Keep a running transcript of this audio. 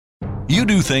You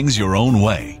do things your own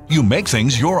way. You make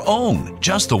things your own,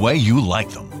 just the way you like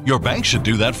them. Your bank should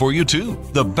do that for you too.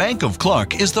 The Bank of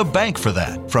Clark is the bank for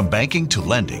that. From banking to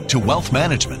lending to wealth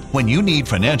management, when you need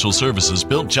financial services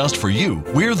built just for you,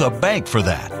 we're the bank for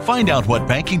that. Find out what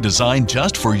banking designed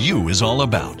just for you is all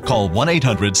about. Call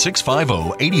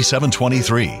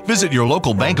 1-800-650-8723. Visit your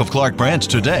local Bank of Clark branch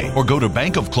today or go to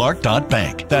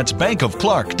bankofclark.bank. That's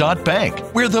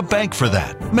bankofclark.bank. We're the bank for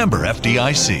that. Member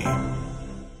FDIC.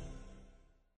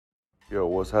 Yo,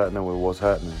 what's happening with what's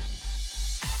happening?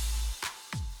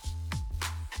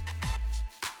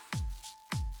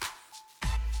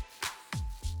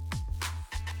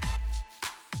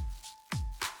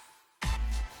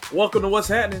 Welcome to What's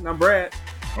Happening. I'm Brad.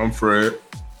 I'm Fred.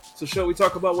 So, shall we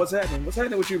talk about what's happening? What's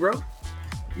happening with you, bro?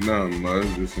 Nothing much.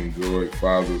 Just enjoyed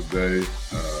Father's Day.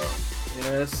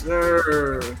 Yes,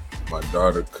 sir. My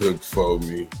daughter cooked for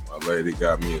me. My lady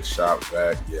got me a shop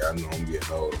vac. Yeah, I know I'm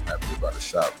getting old. I'm happy about a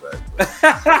shop vac.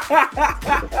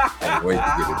 I can't wait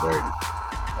to get it back.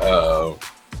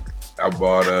 I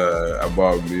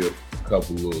bought me a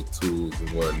couple little tools and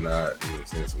whatnot. You know,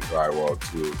 some drywall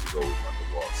tools to go with my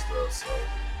DeWalt stuff. So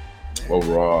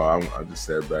overall, I just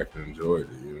sat back and enjoyed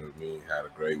it. You know what I mean? Had a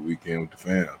great weekend with the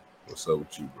fam. What's up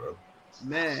with you, bro?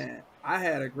 Man, I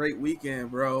had a great weekend,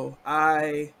 bro.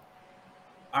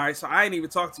 All right, so I ain't even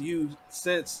talked to you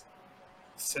since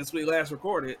we last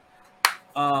recorded.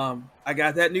 I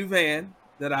got that new van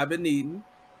that I've been needing.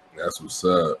 That's what's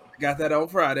up. I got that on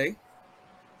Friday.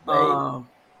 Bro.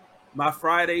 My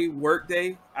Friday work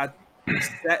day, I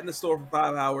sat in the store for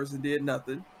 5 hours and did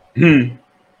nothing.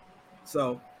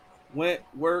 So went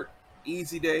work,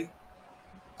 easy day.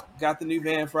 Got the new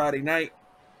van Friday night.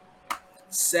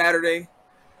 Saturday,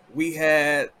 we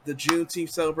had the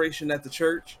Juneteenth celebration at the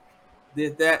church.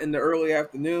 Did that in the early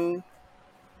afternoon.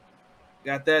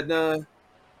 Got that done.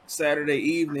 Saturday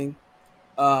evening,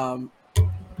 my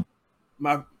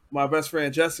best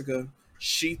friend Jessica,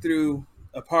 she threw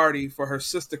a party for her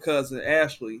sister cousin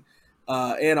Ashley,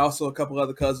 and also a couple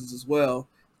other cousins as well.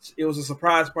 It was a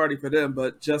surprise party for them,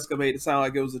 but Jessica made it sound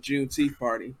like it was a Juneteenth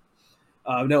party.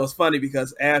 That was funny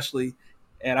because Ashley,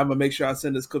 and I'm gonna make sure I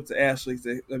send this clip to Ashley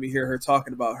to let me hear her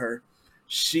talking about her.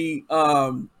 She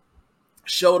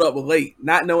showed up late,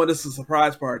 not knowing this was a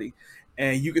surprise party,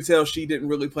 and you could tell she didn't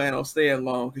really plan on staying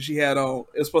long because she had on,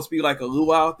 it was supposed to be like a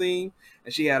luau theme,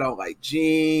 and she had on like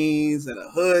jeans and a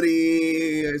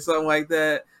hoodie or something like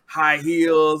that, high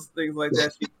heels, things like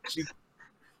that.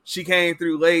 She came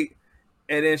through late,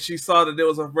 and then she saw that there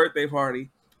was a birthday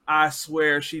party. I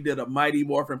swear she did a Mighty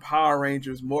Morphin Power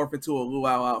Rangers morph into a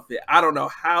luau outfit. I don't know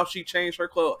how she changed her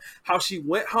clothes, how she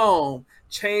went home,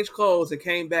 changed clothes, and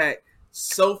came back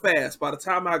so fast. By the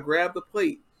time I grabbed the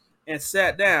plate and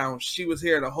sat down, she was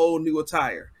here in a whole new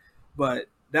attire. But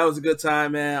that was a good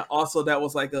time, man. Also, that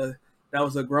was a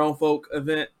grown folk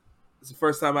event. It's the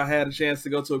first time I had a chance to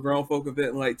go to a grown folk event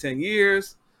in like 10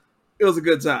 years. It was a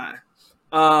good time.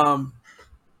 And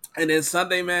then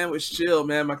Sunday, man, was chill,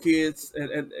 man. My kids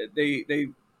and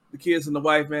the kids and the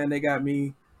wife, man, they got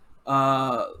me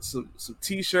some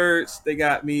t-shirts. They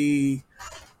got me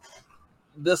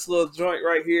this little joint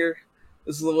right here.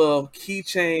 This is a little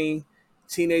keychain,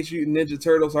 Teenage Mutant Ninja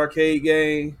Turtles arcade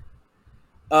game.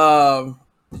 Yeah,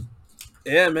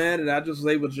 man, and I just was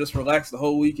able to just relax the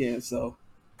whole weekend. So,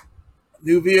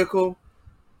 new vehicle,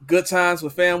 good times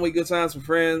with family, good times with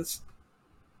friends.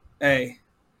 Hey,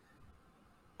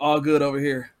 all good over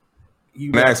here.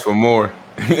 You ask for more.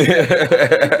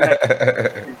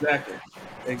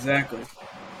 Exactly.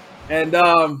 And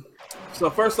so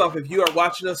first off, if you are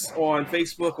watching us on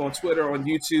Facebook, on Twitter, on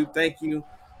YouTube, thank you.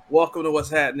 Welcome to What's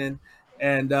Happening.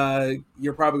 And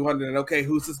you're probably wondering, okay,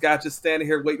 who's this guy just standing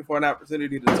here waiting for an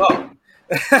opportunity to talk?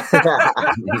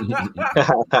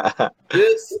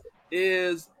 This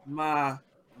is my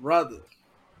brother.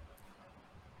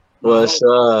 What's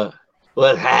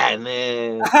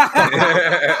happening?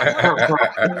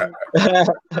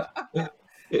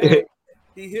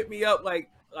 He hit me up like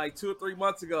 2 or 3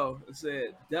 months ago and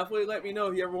said, definitely let me know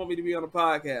if you ever want me to be on a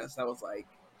podcast. I was like,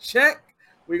 check.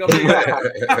 We're going to be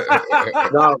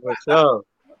No, for sure.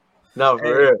 No,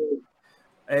 for real.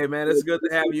 Hey, man, it's good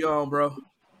to have you on, bro.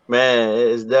 Man,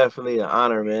 it's definitely an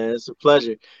honor, man. It's a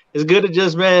pleasure. It's good to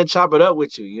just, man, chop it up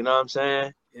with you. You know what I'm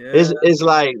saying? Yeah. It's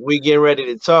like we getting ready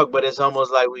to talk, but it's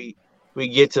almost like we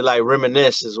get to like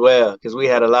reminisce as well because we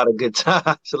had a lot of good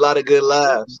times, a lot of good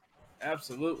laughs.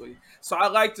 Absolutely. So I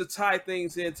like to tie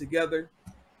things in together.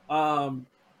 I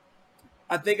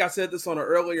think I said this on an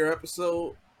earlier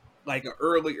episode, like an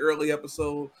early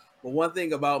episode. But one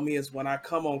thing about me is when I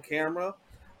come on camera,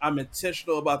 I'm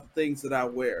intentional about the things that I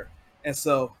wear. And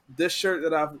so this shirt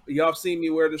that y'all have seen me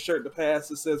wear the shirt in the past.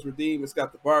 It says Redeem. It's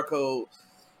got the barcode.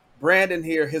 Brandon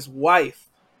here, his wife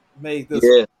made this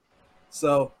one.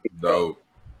 So dope.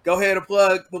 Go ahead and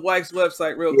plug the wife's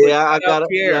website real quick. Yeah, I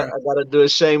gotta do a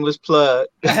shameless plug.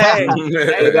 Hey, ain't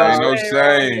no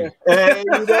shame. Hey,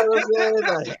 you know what I'm saying?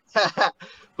 Like,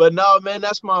 but no, man,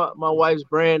 that's my wife's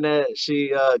brand that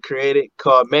she created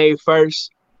called Made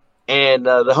First. And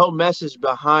the whole message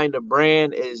behind the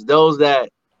brand is those that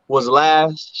was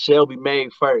last shall be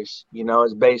made first. You know,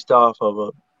 it's based off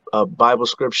of a Bible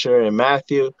scripture in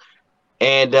Matthew.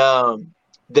 And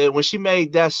that when she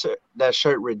made that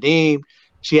shirt Redeem,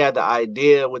 she had the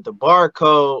idea with the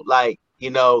barcode, like, you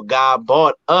know, God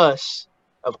bought us,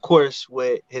 of course,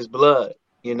 with his blood,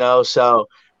 you know. So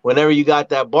whenever you got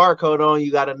that barcode on,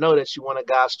 you got to know that you one of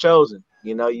God's chosen.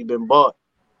 You know, you've been bought.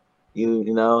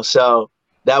 You know, so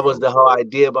that was the whole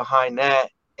idea behind that.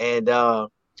 And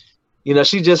you know,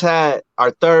 she just had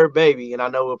our third baby, and I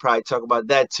know we'll probably talk about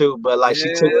that too. But like,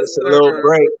 she took a little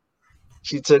break.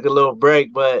 She took a little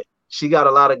break, but she got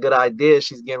a lot of good ideas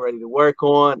she's getting ready to work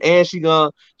on. And she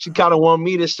kind of want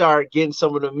me to start getting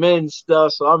some of the men's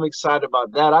stuff. So I'm excited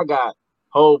about that. I got a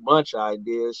whole bunch of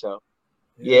ideas. So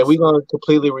yeah, we're going to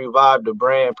completely revive the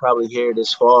brand probably here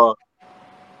this fall.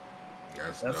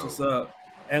 That's what's up.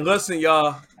 And listen,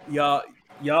 y'all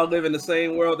live in the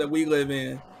same world that we live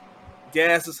in.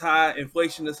 Gas is high,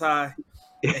 inflation is high,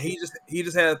 and he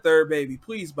just had a third baby.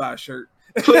 Please buy a shirt.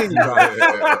 Please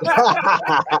buy.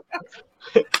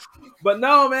 But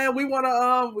no, man, we want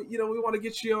to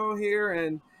get you on here,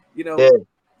 and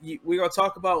we're gonna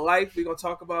talk about life. We're gonna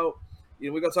talk about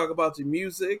the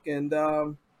music, and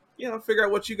figure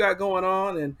out what you got going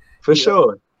on. And for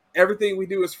sure, everything we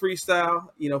do is freestyle.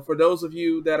 You know, for those of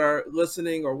you that are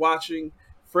listening or watching,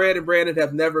 Fred and Brandon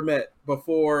have never met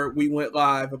before we went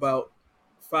live about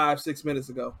 5-6 minutes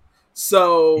ago.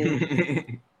 So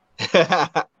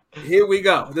here we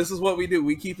go. This is what we do.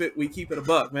 We keep it a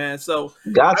buck, man. So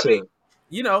gotcha. I mean,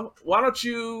 why don't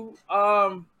you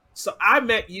so I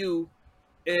met you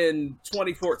in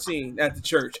 2014 at the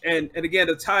church. And again,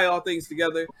 to tie all things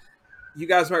together, you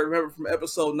guys might remember from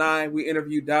episode 9, we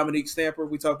interviewed Dominique Stamper.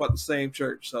 We talked about the same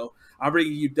church. So I'm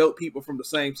bringing you dope people from the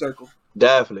same circle.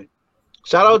 Definitely.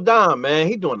 Shout out Dom, man.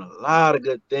 He doing a lot of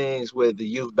good things with the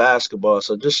youth basketball.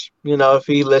 So just, if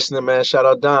he listening, man, shout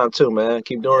out Dom too, man.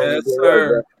 Keep doing it. Yes,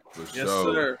 sir. For yes,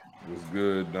 sure. Sir. What's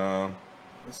good, Dom?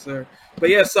 Yes, sir. But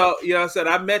yeah, so I said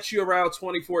I met you around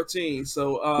 2014.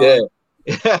 So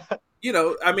yeah.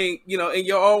 I mean, in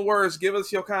your own words, give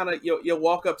us your kind of your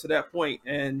walk up to that point.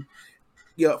 And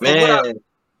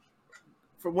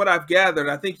from what I've gathered,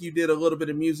 I think you did a little bit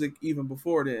of music even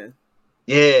before then.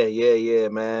 Yeah,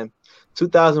 man.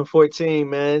 2014,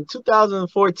 man.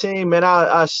 2014, man,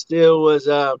 I still was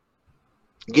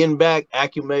getting back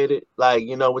acclimated, like,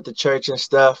 with the church and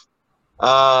stuff.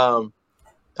 I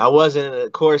wasn't,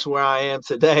 of course, where I am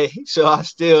today, so I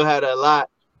still had a lot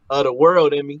of the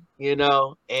world in me, and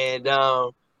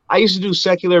I used to do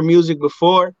secular music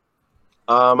before.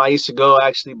 I used to go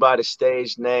actually by the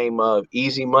stage name of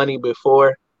Easy Money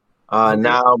before.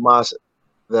 Now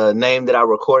the name that I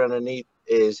record underneath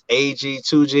is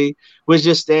AG2G, which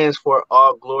just stands for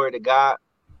All Glory to God.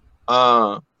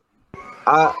 I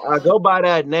go by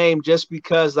that name just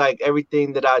because, like,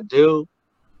 everything that I do,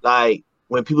 like,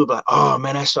 when people be like, oh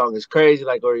man, that song is crazy,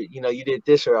 like, or you did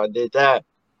this or I did that,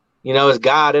 it's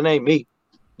God, it ain't me,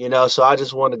 so I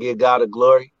just want to give God a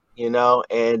glory, and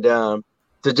to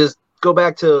just go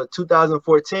back to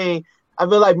 2014, I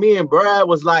feel like me and Brad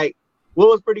was like, what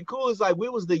was pretty cool is like we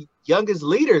was the youngest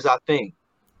leaders, I think,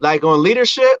 like on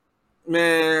leadership.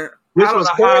 Man, I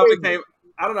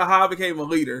don't know how I became a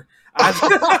leader.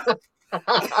 I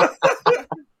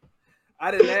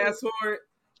didn't ask for it.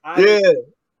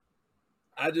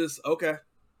 Okay.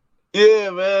 Yeah,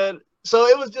 man. So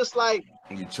it was just like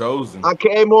you chosen. I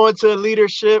came on to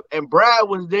leadership and Brad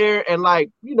was there, and like,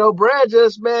 Brad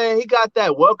just, man, he got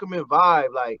that welcoming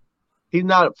vibe. Like, he's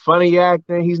not funny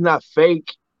acting, he's not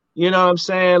fake. You know what I'm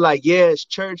saying? Like, yeah, it's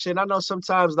church. And I know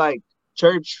sometimes like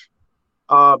church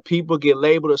people get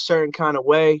labeled a certain kind of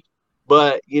way,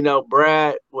 but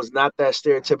Brad was not that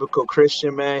stereotypical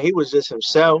Christian, man. He was just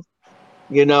himself.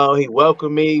 He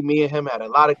welcomed me. Me and him had a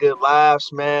lot of good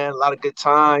laughs, man, a lot of good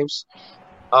times.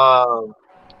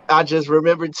 I just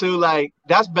remember too, like,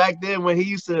 that's back then when he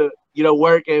used to,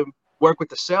 work with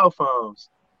the cell phones.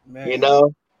 Man.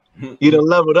 You done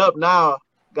leveled up now.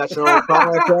 Got your own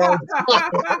podcast.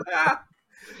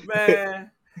 Man,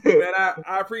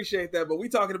 I appreciate that, but we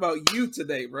talking about you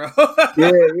today, bro.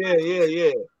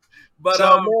 Yeah. But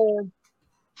so, man,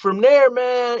 from there,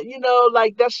 man, you know,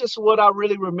 like that's just what I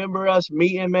really remember us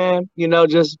meeting, man. You know,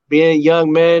 just being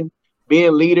young men,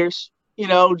 being leaders, you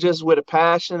know, just with a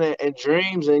passion and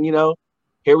dreams. And, you know,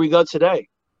 here we go today.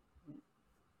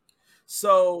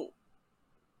 So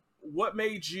what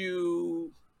made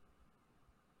you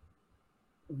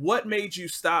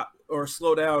stop or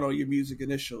slow down on your music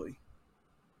initially?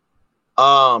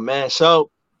 Oh, man.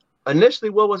 So initially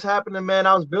what was happening, man,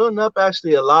 I was building up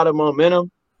actually a lot of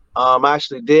momentum. I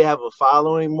actually did have a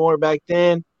following more back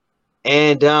then.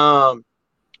 And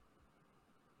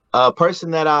a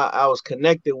person that I was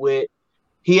connected with,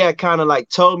 he had kind of like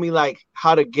told me like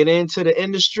how to get into the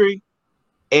industry.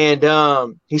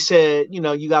 And he said, you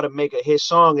know, you got to make a hit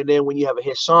song. And then when you have a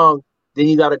hit song, then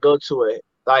you got to go to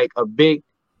a big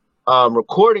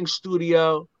recording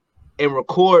studio and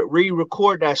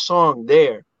re-record that song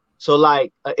there. So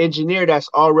like an engineer that's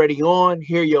already on,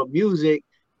 hear your music,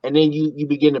 and then you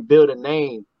begin to build a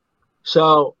name.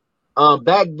 So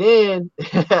back then,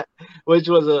 which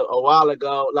was a while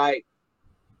ago, like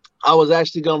I was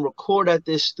actually gonna record at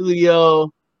this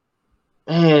studio.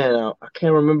 Man, I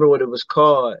can't remember what it was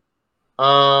called.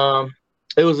 Um,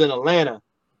 it was in Atlanta.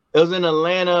 It was in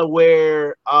Atlanta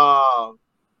where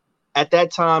at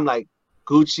that time, like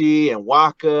Gucci and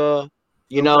Waka,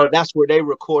 you know, that's where they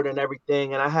record and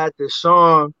everything. And I had this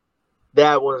song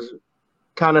that was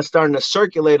kind of starting to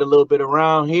circulate a little bit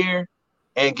around here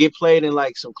and get played in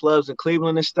like some clubs in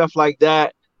Cleveland and stuff like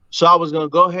that. So I was gonna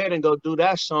go ahead and go do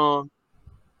that song,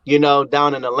 you know,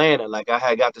 down in Atlanta. Like I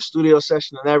had got the studio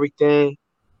session and everything.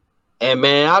 And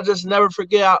man, I'll just never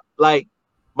forget. Like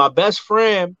my best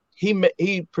friend,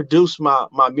 he produced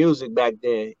my music back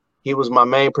then. He was my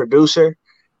main producer,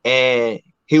 and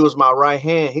he was my right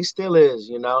hand. He still is,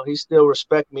 you know. He still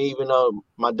respect me, even though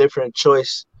my different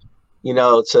choice, you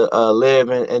know, to live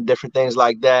and different things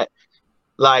like that.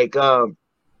 Like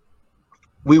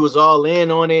we was all in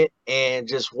on it, and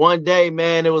just one day,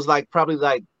 man, it was like probably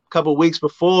like a couple weeks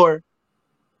before,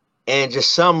 and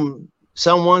just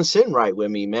someone sitting right with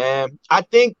me, man. I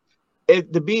think,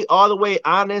 if to be all the way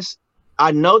honest,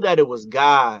 I know that it was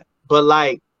God, but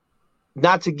like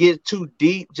not to get too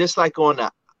deep, just like on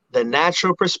the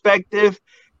natural perspective,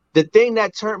 the thing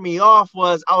that turned me off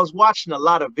was I was watching a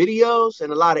lot of videos and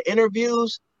a lot of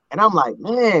interviews, and I'm like,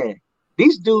 man,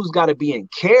 these dudes got to be in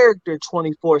character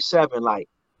 24/7. Like,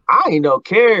 I ain't no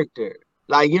character.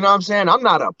 Like, you know what I'm saying? I'm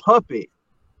not a puppet.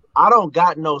 I don't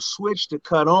got no switch to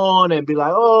cut on and be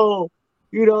like, oh,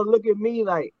 you know, look at me.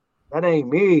 Like, that ain't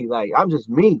me. Like, I'm just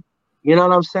me. You know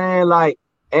what I'm saying? Like,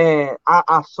 and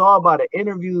I saw about the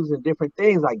interviews and different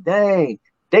things like, dang,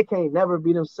 they can't never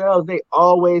be themselves. They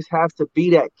always have to be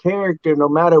that character no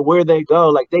matter where they go.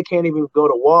 Like, they can't even go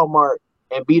to Walmart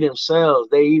and be themselves.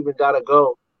 They even got to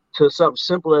go to something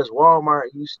simple as Walmart.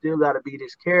 You still got to be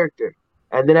this character.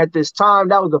 And then at this time,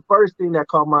 that was the first thing that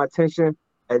caught my attention.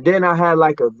 And then I had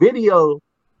like a video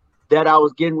that I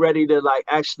was getting ready to like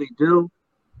actually do.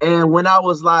 And when I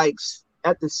was like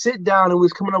at the sit down and we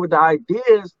was coming up with the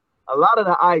ideas, a lot of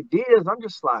the ideas, I'm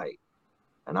just like,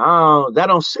 and that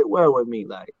don't sit well with me.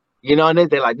 Like, you know, and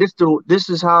they're like, this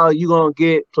is how you gonna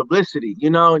get publicity, you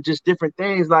know, and just different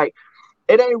things. Like,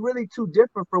 it ain't really too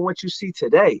different from what you see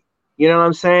today. You know what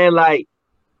I'm saying? Like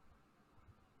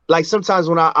sometimes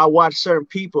when I watch certain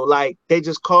people, like they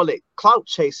just call it clout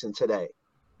chasing today,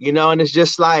 you know, and it's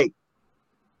just like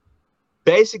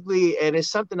basically, and it's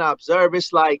something I observe,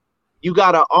 it's like you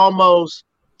gotta almost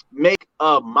make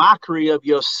a mockery of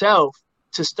yourself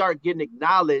to start getting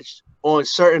acknowledged on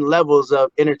certain levels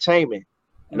of entertainment.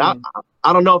 And I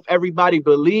don't know if everybody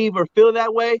believe or feel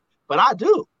that way, but I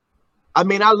do. I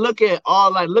mean, I look at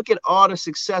all the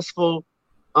successful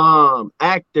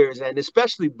actors, and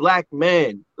especially black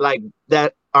men like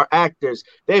that are actors.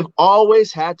 They've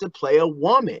always had to play a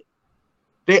woman.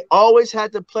 They always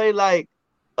had to play like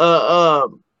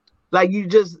like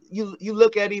you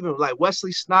look at even like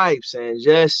Wesley Snipes and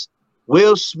just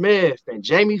Will Smith and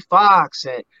Jamie Foxx,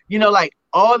 and you know, like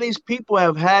all these people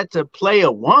have had to play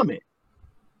a woman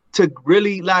to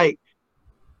really like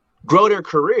grow their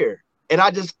career. And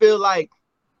I just feel like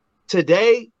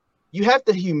today you have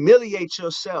to humiliate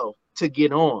yourself to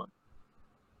get on.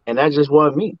 And that just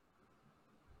wasn't me.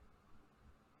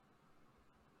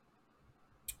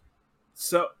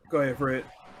 So go ahead, Fred.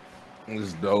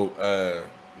 It's dope.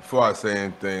 Before I say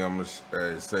anything, I'm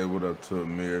gonna say what up to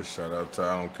Amir. Shout out to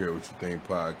I Don't Care What You Think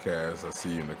podcast. I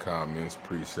see you in the comments.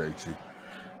 Appreciate you.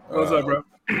 What's up, bro?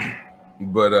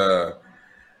 But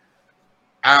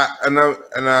I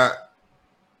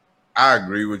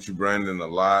agree with you, Brandon, a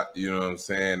lot. You know what I'm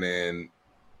saying? And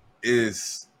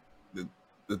it's the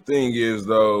thing is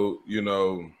though, you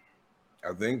know,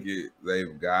 I think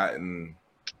they've gotten,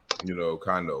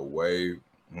 kind of away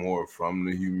more from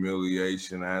the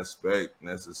humiliation aspect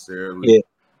necessarily,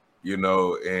 Yeah.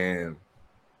 And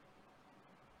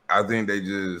I think they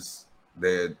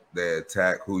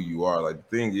attack who you are. Like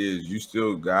the thing is, you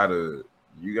gotta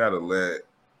let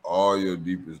all your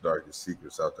deepest, darkest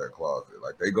secrets out that closet.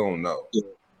 Like they gonna know. Yeah.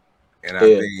 And I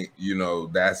Yeah. think,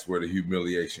 that's where the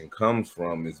humiliation comes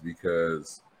from, is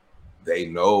because they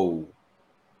know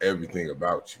everything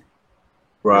about you.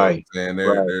 You know what I'm Right. saying?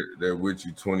 Right. They're with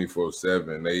you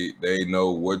 24/7. They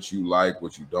know what you like,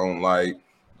 what you don't like.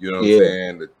 You know what I'm Yeah.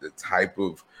 saying? The type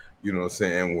of,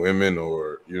 women,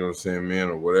 or men,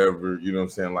 or whatever. You know what I'm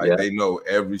saying? Like Yeah. they know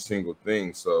every single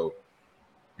thing. So,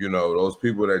 those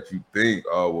people that you think,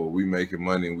 oh well, we making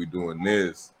money and we doing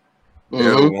this,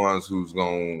 they're the Mm-hmm. ones who's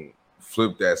gonna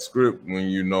flip that script when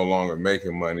you're no longer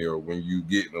making money, or when you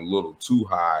getting a little too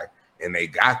high, and they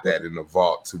got that in the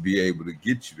vault to be able to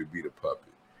get you to be the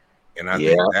puppet. And I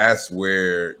Yeah. think that's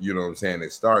where,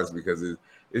 it starts, because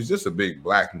it's just a big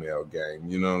blackmail game.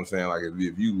 You know what I'm saying? Like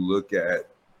if you look at,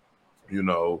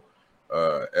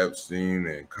 Epstein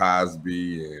and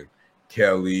Cosby and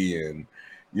Kelly, and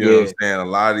what I'm Yeah. saying, a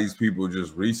lot of these people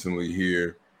just recently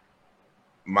here.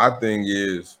 My thing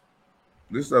is,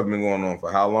 this stuff been going on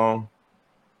for how long?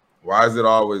 Why is it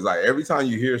always like every time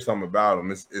you hear something about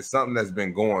them, it's something that's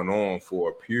been going on for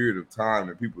a period of time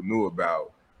that people knew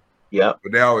about, Yep.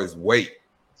 but they always wait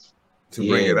to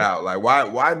bring Yeah. it out. Like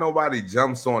why nobody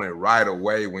jumps on it right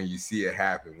away when you see it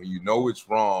happen, when you know it's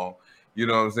wrong? You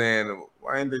know what I'm saying?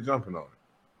 Why ain't they jumping on it?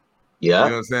 You Yeah. know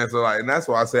what I'm saying? So like, and that's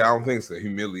why I say I don't think it's a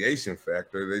humiliation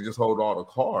factor. They just hold all the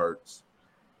cards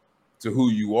to who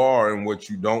you are and what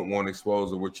you don't want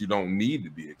exposed, or what you don't need to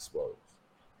be exposed.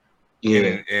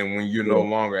 Yeah. And when you're no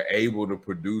longer able to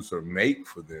produce or make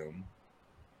for them,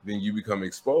 then you become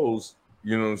exposed.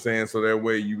 You know what I'm saying? So that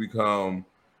way you become,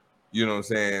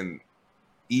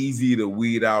 easy to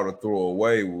weed out or throw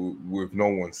away with no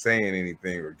one saying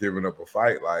anything or giving up a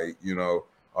fight. Like,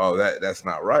 oh, that's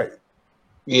not right.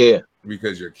 Yeah.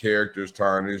 Because your character's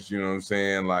tarnished, you know what I'm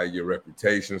saying? Like your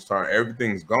reputation's tarnished.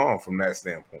 Everything's gone from that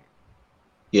standpoint.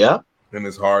 Yeah. And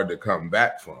it's hard to come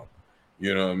back from.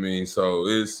 You know what I mean? So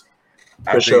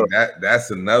I For sure. think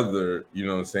that's another,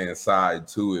 side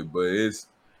to it. But it's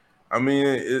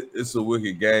a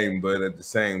wicked game, but at the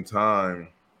same time,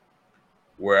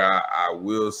 where I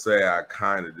will say I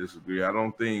kind of disagree. I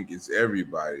don't think it's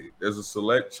everybody. There's a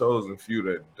select chosen few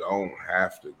that don't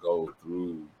have to go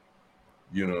through,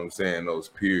 those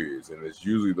periods. And it's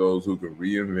usually those who can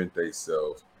reinvent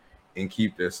themselves and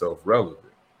keep themselves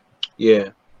relevant. Yeah.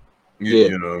 Yeah.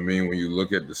 You know what I mean? When you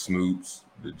look at the Snoops,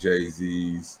 the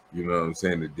Jay-Z's, you know what I'm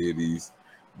saying, the Diddy's,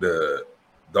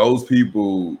 those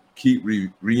people keep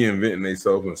reinventing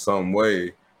themselves in some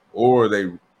way, or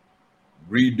they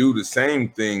redo the same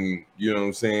thing, you know what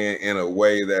I'm saying, in a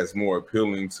way that's more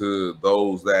appealing to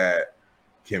those that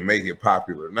can make it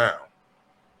popular now.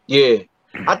 Yeah.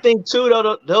 I think too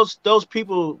though, those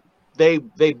people, they've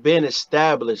been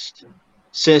established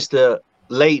since the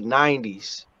late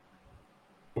 90s.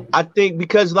 I think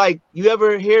because like you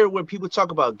ever hear when people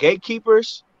talk about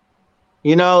gatekeepers,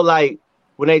 like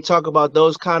when they talk about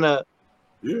those kind of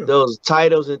those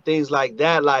titles and things like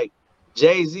that, like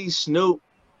Jay-Z, Snoop,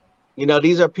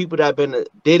 these are people that have been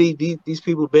Diddy, these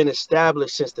people been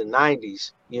established since the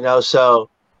 90s, so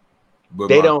But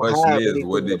they my don't question have is,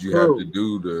 what anything to did you have to prove.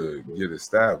 do to get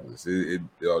established? They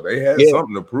had Yeah.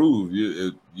 something to prove.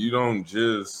 You don't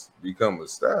just become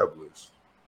established.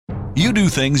 You do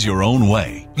things your own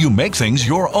way. You make things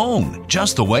your own,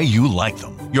 just the way you like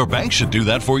them. Your bank should do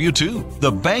that for you too.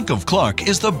 The Bank of Clark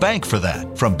is the bank for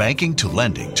that. From banking to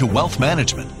lending to wealth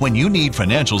management, when you need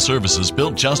financial services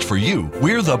built just for you,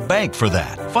 we're the bank for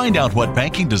that. Find out what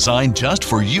banking designed just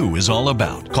for you is all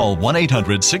about. Call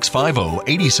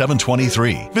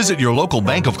 1-800-650-8723. Visit your local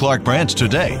Bank of Clark branch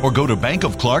today or go to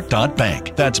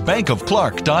bankofclark.bank. That's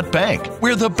bankofclark.bank.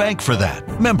 We're the bank for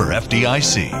that. Member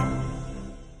FDIC.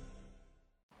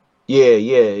 Yeah.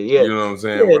 You know what I'm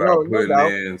saying? Yeah, no, Without no putting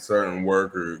doubt. in certain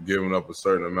work or giving up a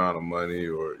certain amount of money,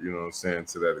 or, you know what I'm saying,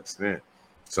 to that extent.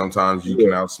 Sometimes you can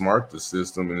Yeah. outsmart the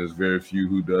system, and there's very few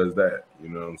who does that. You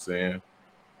know what I'm saying?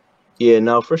 Yeah,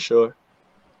 no, for sure.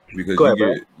 Because Go ahead,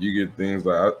 bro. you get things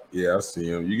like, I see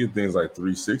them. You get things like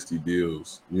 360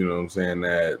 deals, you know what I'm saying,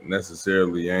 that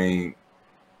necessarily ain't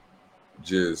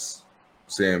just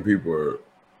saying people are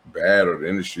bad or the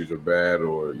industries are bad,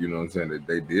 or, you know what I'm saying, that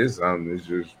they did something. It's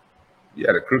just, you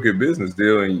had a crooked business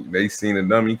deal and they seen a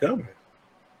dummy coming.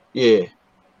 Yeah.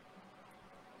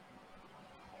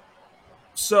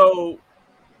 So,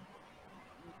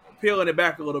 peeling it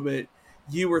back a little bit,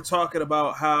 you were talking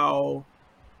about how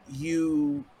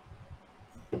you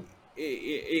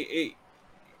it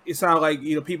sounded like,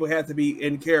 you know, people had to be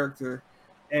in character,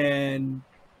 and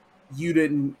you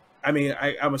didn't. I mean,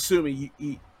 I'm assuming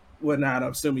well, not.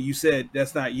 I'm assuming you said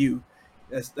that's not you.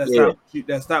 That's Yeah, not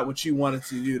that's not what you wanted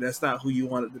to do. That's not who you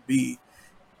wanted to be.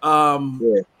 Um,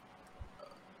 yeah.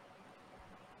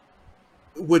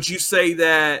 would you say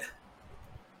that?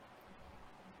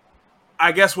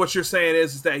 I guess what you're saying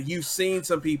is that you've seen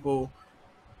some people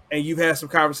and you've had some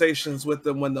conversations with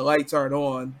them when the lights aren't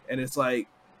on, and it's like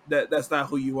that's not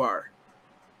who you are.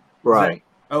 Is that Right.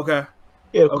 okay?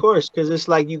 Yeah, of Okay. course, because it's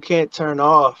like you can't turn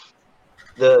off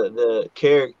the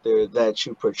character that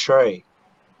you portray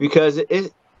because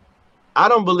I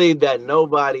don't believe that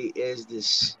nobody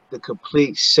is the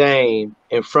complete same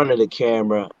in front of the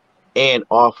camera and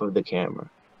off of the camera,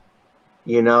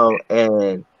 you know,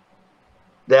 and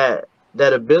that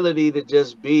that ability to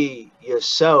just be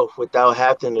yourself without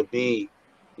having to be,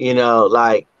 you know,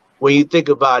 like when you think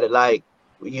about it, like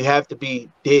you have to be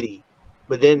Diddy,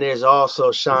 but then there's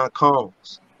also Sean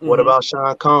Combs. What Mm-hmm. about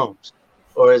Sean Combs?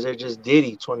 Or is it just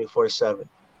Diddy 24/7?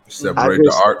 I Separate the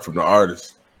just art from the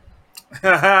artist.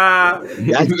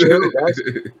 that's true.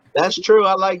 That's true.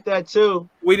 I like that too.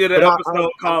 We did an But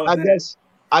episode calling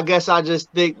I that. guess I just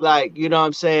think like, you know what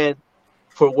I'm saying,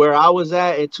 for where I was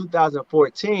at in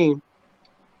 2014,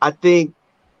 I think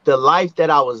the life that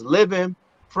I was living,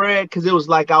 Fred, because it was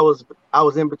like I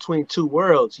was in between two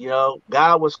worlds, you know.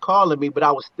 God was calling me, but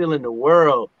I was still in the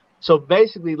world. So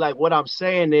basically, like what I'm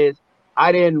saying is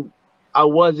I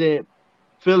wasn't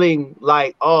feeling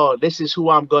like, oh, this is who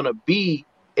I'm gonna be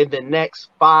in the next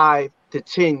 5 to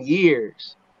 10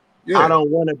 years. I Yeah. don't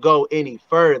want to go any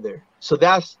further. So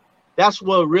that's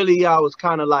what really I was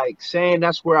kind of like saying.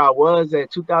 That's where I was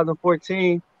at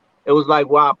 2014. It was like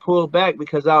why I pulled back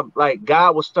because I'm like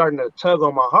God was starting to tug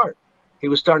on my heart. He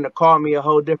was starting to call me a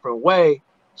whole different way.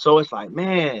 So it's like,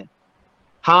 man,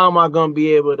 how am I gonna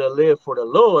be able to live for the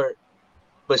Lord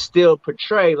but still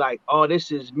portray like, oh,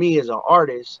 this is me as an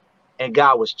artist, and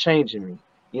God was changing me,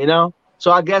 you know?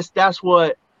 So I guess that's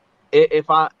what if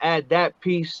I add that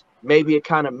piece, maybe it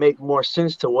kind of make more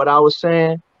sense to what I was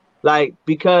saying. Like,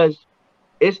 because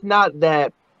it's not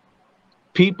that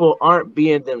people aren't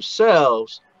being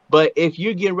themselves, but if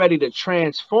you get ready to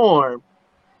transform,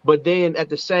 but then at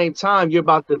the same time you're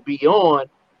about to be on,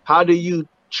 how do you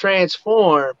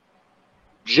transform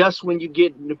just when you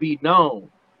get to be known?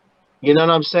 You know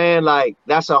what I'm saying? Like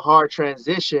that's a hard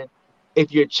transition.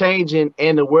 If you're changing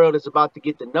and the world is about to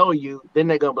get to know you, then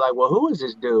they're gonna be like, well, who is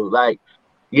this dude? Like,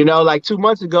 you know, like 2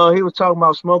 months ago, he was talking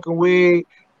about smoking weed,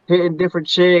 hitting different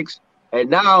chicks. And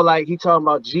now, like, he talking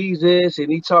about Jesus and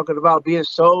he talking about being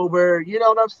sober. You know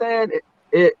what I'm saying?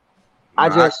 I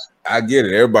No, just, I get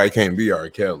it. Everybody can't be R.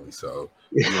 Kelly, so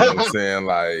you know what I'm saying.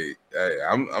 Like, hey,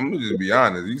 I'm gonna just be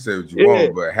honest. You say what you yeah.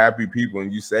 want, but happy people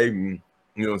and you save me.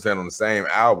 You know what I'm saying on the same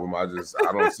album. I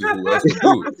don't see who else would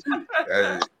do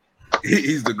it.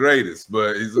 He's the greatest,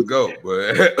 but he's a goat.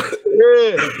 But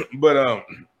Yeah. but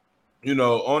you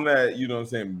know, on that, you know what I'm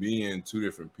saying, being two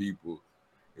different people,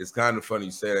 it's kind of funny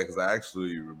you say that because I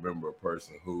actually remember a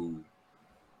person who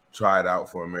tried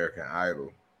out for American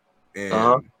Idol,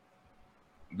 Uh-huh. and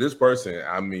this person,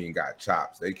 I mean, got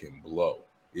chops. They can blow.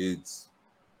 It's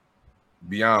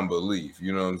beyond belief.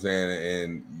 You know what I'm saying?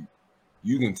 And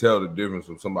you can tell the difference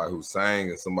from somebody who sang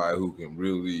and somebody who can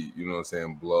really, you know what I'm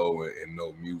saying, blow and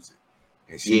know music.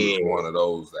 And she was Yeah. one of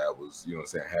those that was, you know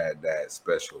what I'm saying, had that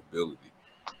special ability.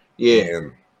 Yeah.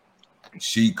 And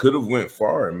she could have went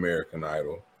far in American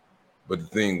Idol, but the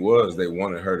thing was they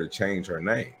wanted her to change her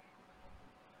name.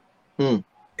 Hmm.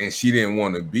 And she didn't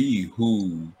want to be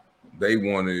who they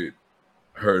wanted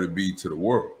her to be to the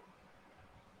world.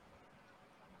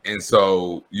 And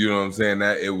so, you know what I'm saying,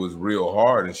 that it was real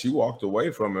hard and she walked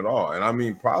away from it all. And I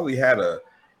mean, probably had a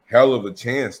hell of a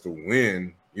chance to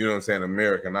win, you know what I'm saying,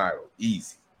 American Idol,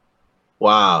 easy.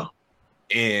 Wow.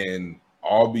 And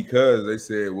all because they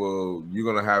said, well, you're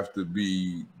going to have to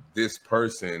be this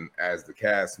person as the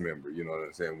cast member. You know what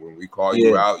I'm saying? When we call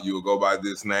you Yeah. out, you'll go by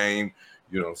this name,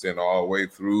 you know what I'm saying, all the way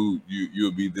through,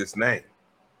 you'll be this name.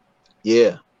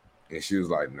 Yeah. And she was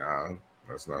like, nah,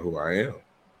 that's not who I am.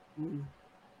 Mm.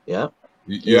 Yeah.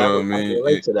 You Yeah. know what I I can mean?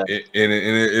 relate to that.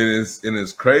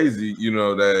 It's crazy, you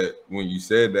know, that when you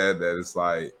said that it's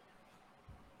like,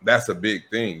 that's a big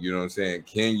thing. You know what I'm saying?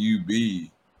 Can you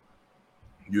be,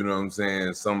 you know what I'm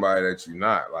saying, somebody that you're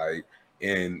not? Like,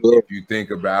 and Yeah. if you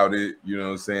think about it, you know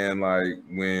what I'm saying, like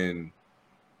when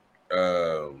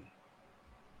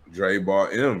Dre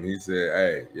bought him, he said,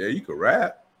 hey, yeah, you could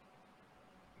rap,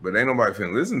 but ain't nobody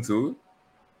finna listen to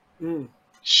it. Mm.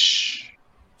 Shh.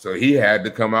 So he had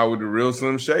to come out with the real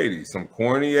Slim Shady, some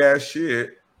corny ass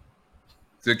shit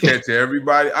to catch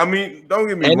everybody. I mean, don't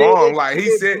get me wrong. Like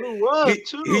he said,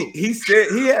 he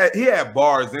had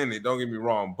bars in it. Don't get me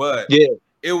wrong, but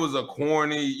it was a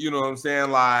corny, you know what I'm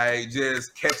saying, like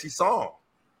just catchy song.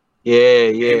 Yeah.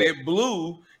 And it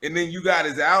blew. And then you got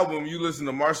his album. You listen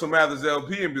to Marshall Mathers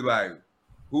LP and be like,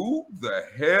 who the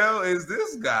hell is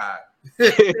this guy? You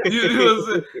know what I'm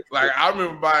saying? Like I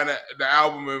remember buying the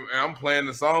album and I'm playing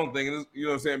the song thinking, you know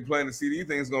what I'm saying, playing the CD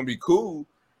thing is gonna be cool.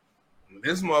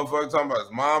 This motherfucker talking about his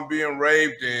mom being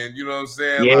raped and you know what I'm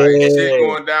saying, like shit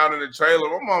going down in the trailer.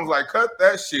 My mom's like, cut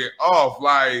that shit off.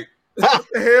 Like, what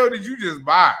the hell did you just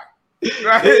buy?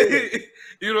 Right?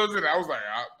 You know what I'm saying? I was like,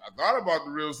 I thought about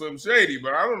the real Slim Shady,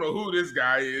 but I don't know who this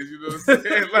guy is. You know what I'm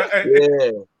saying? Like,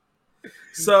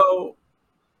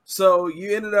 So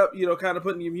you ended up, you know, kind of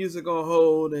putting your music on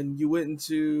hold, and you went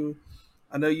into,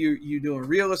 I know you doing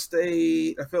real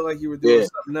estate. I feel like you were doing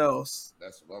something else.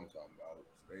 That's what I'm talking about.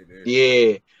 Stay there.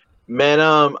 Yeah, man.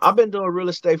 I've been doing real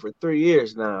estate for 3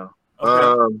 years now.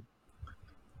 Okay.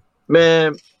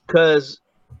 Man, because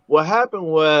what happened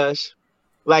was,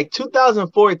 like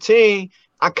 2014,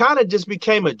 I kind of just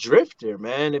became a drifter,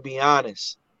 man. To be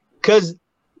honest, because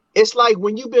it's like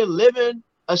when you've been living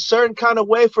a certain kind of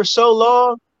way for so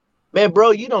long. Man,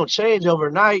 bro, you don't change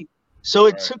overnight. So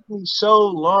it took me so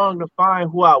long to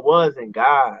find who I was in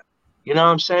God. You know what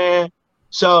I'm saying?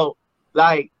 So,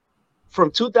 like,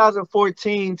 from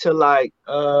 2014 to, like,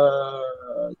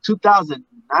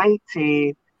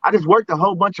 2019, I just worked a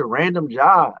whole bunch of random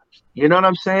jobs. You know what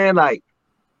I'm saying? Like,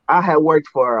 I had worked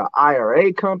for an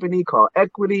IRA company called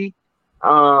Equity.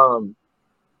 I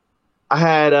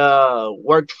had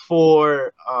worked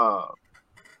for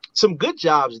some good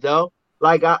jobs, though.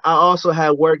 Like I also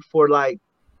had worked for like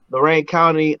Lorain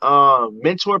County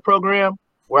mentor program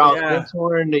where I was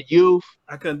mentoring the youth.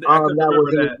 I couldn't that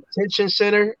was in a detention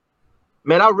center.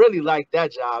 Man, I really liked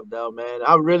that job though, man.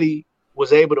 I really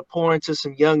was able to pour into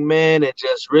some young men and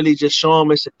just really just show them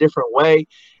it's a different way.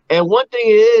 And one thing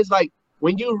is like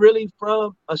when you really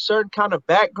from a certain kind of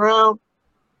background,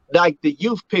 like the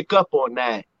youth pick up on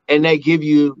that and they give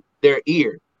you their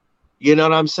ear. You know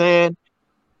what I'm saying?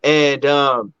 And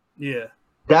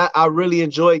that I really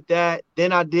enjoyed that.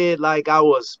 Then I did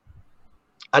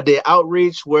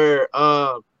outreach where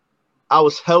I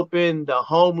was helping the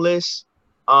homeless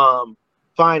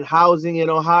find housing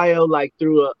in Ohio, like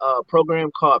through a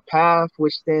program called PATH,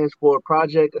 which stands for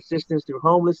Project Assistance Through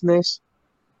Homelessness.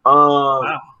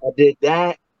 I did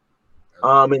that.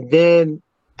 And then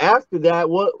after that,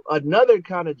 another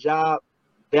kind of job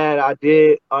that I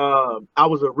did, I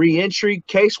was a reentry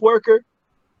caseworker.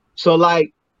 So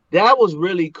like that was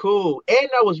really cool. And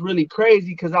that was really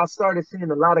crazy because I started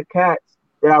seeing a lot of cats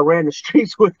that I ran the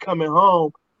streets with coming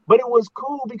home. But it was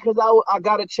cool because I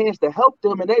got a chance to help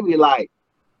them and they be like,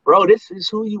 bro, this is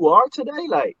who you are today?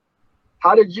 Like,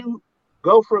 how did you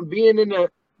go from being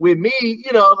with me,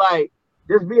 you know, like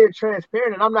just being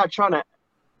transparent, and I'm not trying to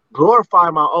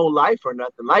glorify my own life or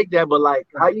nothing like that, but like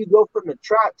how you go from the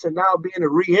trap to now being a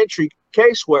reentry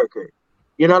caseworker.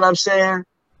 You know what I'm saying?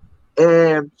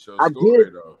 And I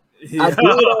did all that.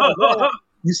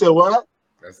 You said what?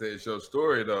 I said it's your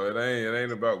story though. It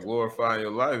ain't about glorifying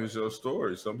your life. It's your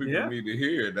story. Some people need to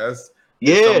hear it. That's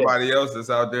somebody else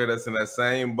that's out there that's in that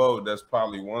same boat that's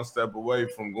probably one step away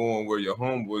from going where your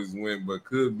homeboys went, but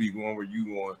could be going where you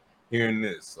going hearing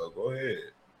this. So go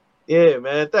ahead. Yeah,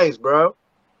 man. Thanks, bro.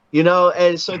 You know,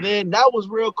 and so then that was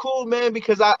real cool, man,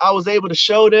 because I was able to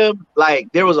show them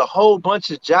like there was a whole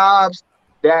bunch of jobs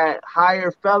that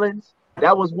hire felons.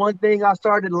 That was one thing I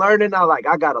started learning.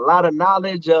 I got a lot of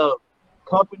knowledge of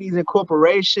companies and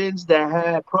corporations that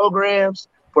had programs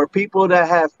for people that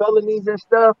have felonies and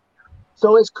stuff.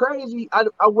 So it's crazy.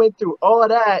 I went through all of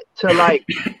that to like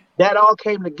that all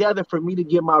came together for me to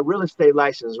get my real estate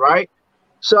license, right?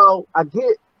 So I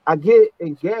get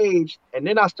engaged, and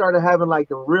then I started having like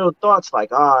the real thoughts,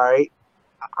 like, all right,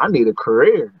 I need a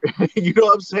career. You know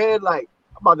what I'm saying? Like,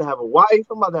 I'm about to have a wife,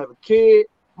 I'm about to have a kid,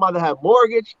 I'm about to have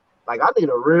mortgage. Like, I need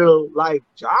a real life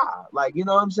job. Like, you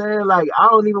know what I'm saying? Like, I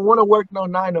don't even want to work no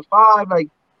 9 to 5. Like,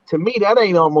 to me, that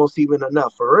ain't almost even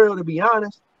enough, for real, to be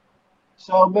honest.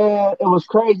 So, man, it was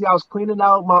crazy. I was cleaning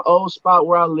out my old spot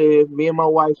where I live. Me and my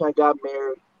wife had got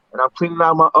married, and I'm cleaning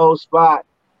out my old spot.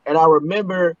 And I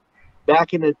remember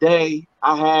back in the day,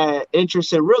 I had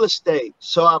interest in real estate.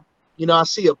 So, I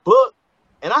see a book,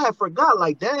 and I had forgot,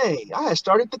 like, dang, I had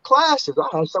started the classes.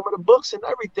 I had some of the books and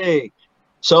everything.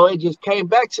 So it just came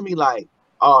back to me like,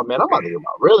 oh, man, I'm about to get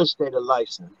my real estate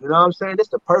license. You know what I'm saying? This is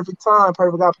the perfect time,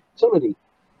 perfect opportunity.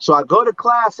 So I go to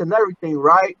class and everything,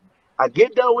 right? I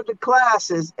get done with the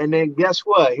classes, and then guess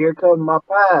what? Here comes my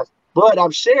pass. But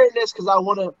I'm sharing this because I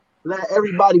want to let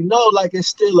everybody know, like, it's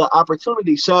still an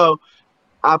opportunity. So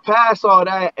I pass all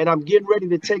that, and I'm getting ready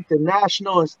to take the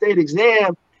national and state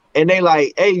exam, and they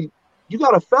like, hey, you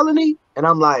got a felony? And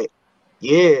I'm like,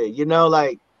 yeah,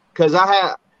 like, because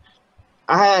I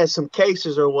had some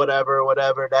cases or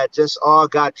whatever that just all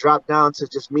got dropped down to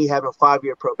just me having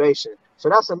 5-year probation. So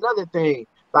that's another thing.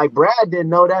 Like, Brad didn't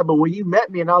know that, but when you met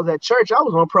me and I was at church, I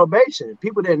was on probation.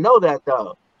 People didn't know that,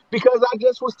 though, because I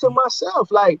just was to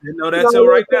myself. Like, you know that till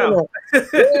right now. Yeah,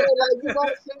 like, you know what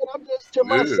I'm saying? I'm just to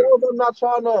myself. I'm not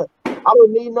trying to, I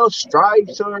don't need no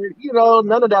stripes or,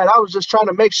 none of that. I was just trying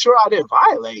to make sure I didn't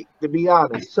violate, to be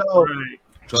honest. So, Right.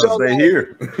 Trying to stay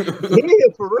here.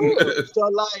 Yeah, for real.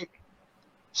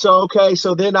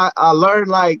 So then I learned,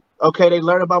 like, okay, they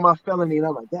learned about my felony, and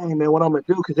I'm like, dang, man, what I'm gonna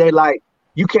do? Because they like,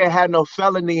 you can't have no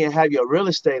felony and have your real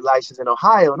estate license in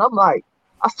Ohio. And I'm like,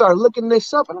 I started looking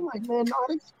this up, and I'm like, man,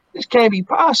 no, this can't be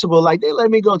possible. Like, they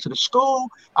let me go to the school.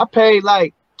 I paid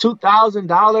like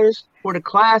 $2,000 for the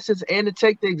classes and to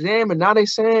take the exam, and now they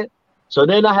saying. So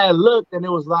then I had looked, and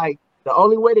it was like, the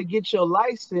only way to get your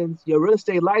license, your real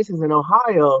estate license in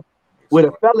Ohio with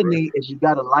a felony is you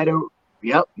got to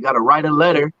write a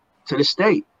letter to the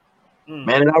state.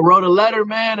 Man, and I wrote a letter,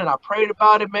 man, and I prayed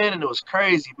about it, man, and it was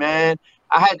crazy, man.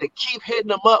 I had to keep hitting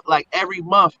them up like every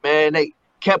month, man. They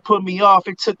kept putting me off.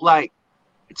 It took like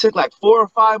 4 or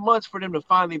 5 months for them to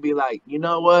finally be like, you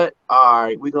know what? All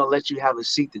right, we're going to let you have a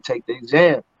seat to take the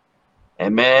exam.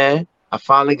 And, man, I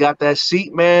finally got that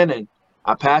seat, man, and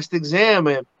I passed the exam,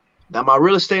 and got my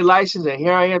real estate license, and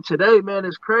here I am today, man.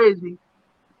 It's crazy.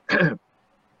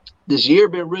 This year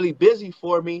been really busy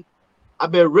for me.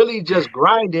 I've been really just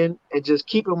grinding and just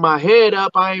keeping my head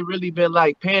up. I ain't really been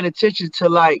like paying attention to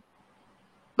like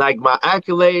my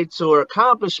accolades or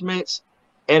accomplishments.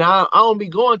 And I don't be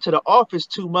going to the office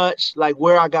too much, like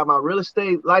where I got my real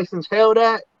estate license held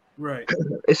at. Right.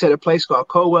 It's at a place called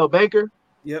Coldwell Banker.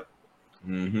 Yep.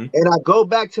 Mm-hmm. And I go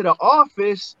back to the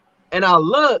office and I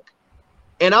look,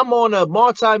 and I'm on a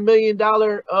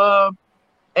multi-million-dollar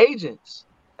agents.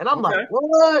 And I'm like,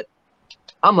 what?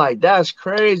 I'm like, that's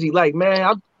crazy. Like, man,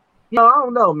 I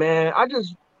don't know, man.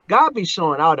 God be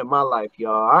showing out in my life,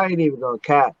 y'all. I ain't even gonna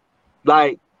cap.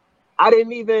 Like,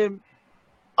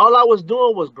 all I was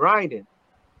doing was grinding.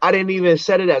 I didn't even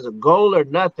set it as a goal or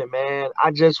nothing, man.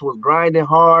 I just was grinding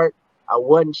hard. I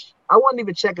wasn't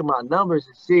even checking my numbers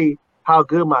to see how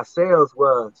good my sales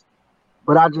was.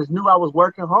 But I just knew I was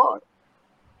working hard.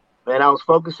 Man, I was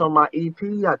focused on my EP.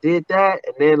 I did that.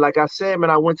 And then, like I said,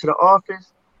 man, I went to the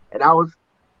office, and I was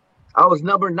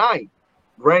number 9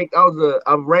 ranked.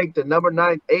 I'm ranked the number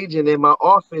 9 agent in my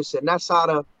office, and that's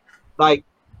out of like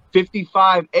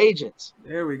 55 agents.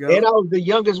 There we go. And I was the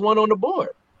youngest one on the board.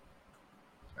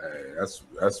 Hey, that's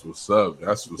what's up.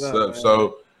 That's what's up. Man.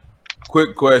 So,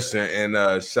 quick question,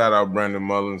 and shout out Brandon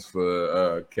Mullins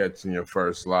for catching your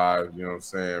first live. You know what I'm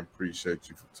saying? Appreciate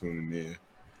you for tuning in.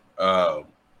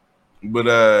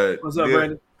 What's up,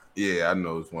 Brandon? Yeah, I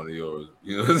know it's one of yours.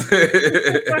 You know what I'm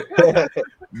saying?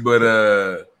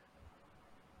 But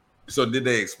so did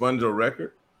they expunge your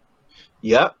record?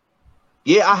 Yep.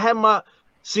 Yeah, I had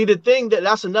the thing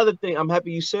that's another thing. I'm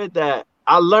happy you said that.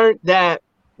 I learned that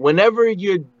whenever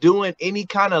you're doing any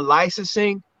kind of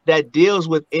licensing that deals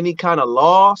with any kind of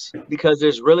laws, because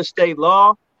there's real estate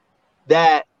law,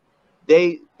 that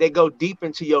they go deep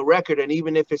into your record, and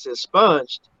even if it's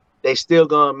expunged, they're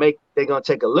gonna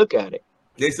take a look at it.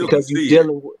 They still because can see it.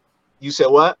 You said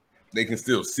what? They can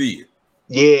still see it.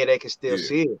 Yeah, they can still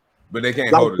see it. But they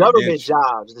can't like hold it government against you.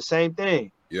 jobs, the same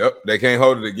thing. Yep, they can't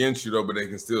hold it against you though, but they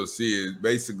can still see it.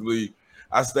 Basically,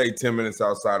 I stayed 10 minutes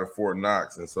outside of Fort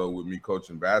Knox, and so with me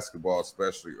coaching basketball,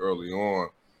 especially early on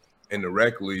in the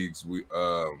rec leagues, we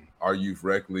our youth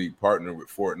rec league partnered with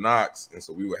Fort Knox, and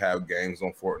so we would have games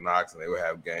on Fort Knox, and they would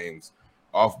have games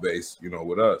off base,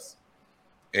 with us.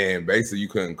 And basically, you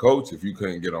couldn't coach if you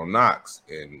couldn't get on Knox.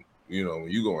 And when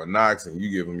you go on Knox and you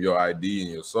give them your ID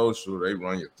and your social, they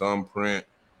run your thumbprint,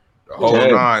 the whole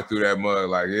 9 through that mud.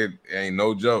 Like, it ain't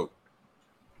no joke.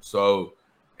 So,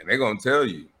 and they're gonna tell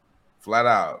you flat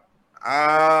out,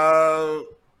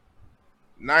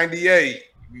 98.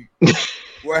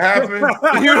 What happened?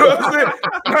 You know what I'm saying?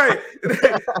 Right.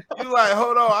 You're like,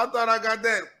 hold on, I thought I got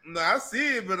that. No, I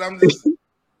see it, but I'm just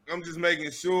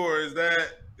making sure.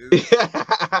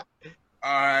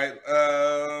 All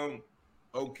right.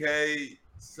 Okay.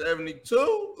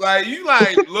 72. Like, you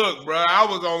look, bro, I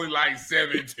was only like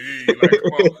 17. Like,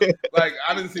 come on. Like,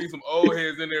 I didn't see some old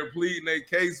heads in there pleading their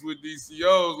case with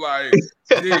DCOs. Like,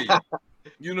 gee,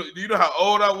 do you know how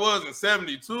old I was in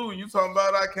 72? And you talking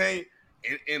about I can't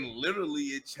and literally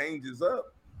it changes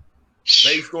up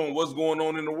based on what's going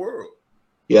on in the world.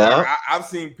 Yeah. Like I've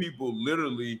seen people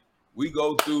literally, we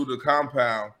go through the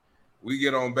compound, we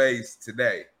get on base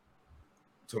today.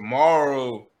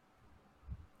 Tomorrow,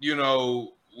 you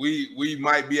know, we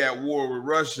might be at war with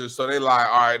Russia, so they like,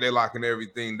 all right, they're locking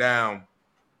everything down.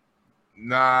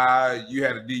 Nah, you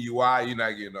had a DUI, you're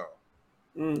not getting on.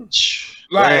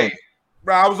 Like,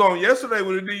 bro, I was on yesterday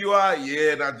with a DUI.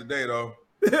 Yeah, not today though.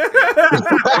 And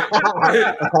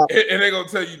they're gonna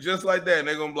tell you just like that. And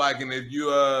they're gonna be like, and if you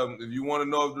want to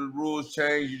know if the rules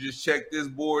change, you just check this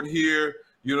board here.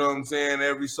 You know what I'm saying?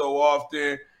 Every so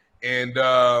often, and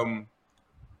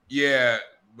yeah,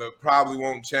 but probably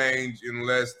won't change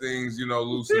unless things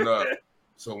loosen up.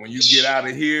 So when you get out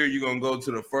of here, you're gonna go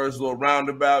to the first little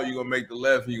roundabout. You're gonna make the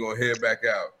left, and you're gonna head back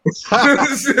out.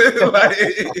 Like,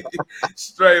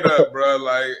 straight up, bro.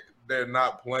 Like, they're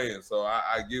not playing. So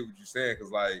I get what you're saying,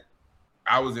 because like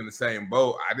I was in the same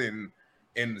boat. I didn't.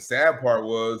 And the sad part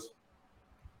was,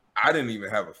 I didn't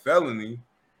even have a felony.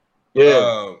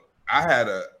 Yeah. I had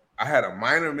a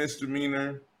minor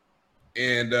misdemeanor,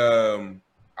 and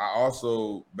I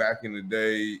also back in the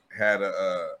day had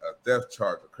a theft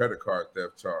charge, a credit card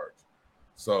theft charge.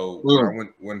 So when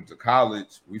I went to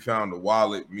college, we found a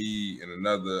wallet, me and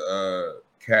another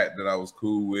cat that I was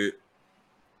cool with,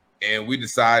 and we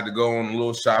decided to go on a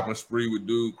little shopping spree with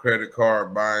dude, credit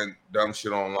card, buying dumb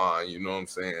shit online. You know what I'm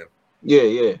saying? Yeah,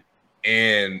 yeah.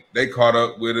 And they caught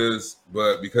up with us,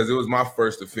 but because it was my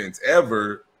first offense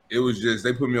ever, it was just,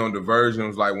 they put me on diversion. It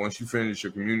was like, once you finish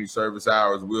your community service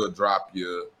hours, we'll drop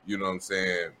your, you know what I'm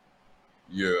saying,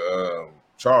 your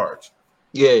charge.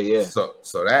 Yeah, yeah. So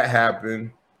that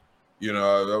happened. You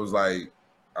know, I was like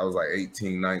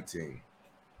 18, 19.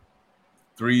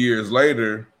 3 years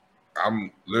later,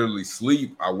 I'm literally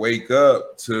asleep. I wake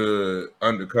up to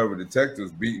undercover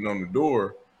detectives beating on the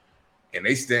door, and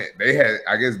they had,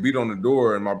 I guess, beat on the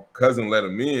door, and my cousin let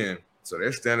them in. So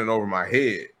they're standing over my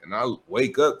head, and I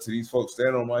wake up to these folks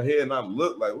standing on my head, and I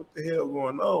look like, what the hell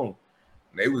going on?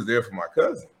 And they was there for my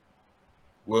cousin.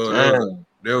 Well,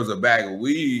 there was a bag of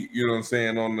weed, you know what I'm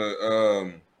saying, on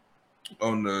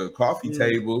the coffee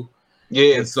table.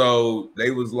 Yeah. And so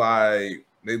they was like,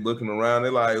 they looking around, they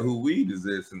like, who weed is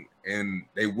this? And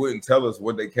they wouldn't tell us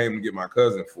what they came to get my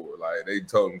cousin for. Like, they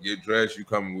told him, get dressed, you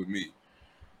coming with me.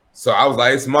 So I was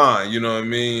like, it's mine, you know what I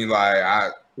mean?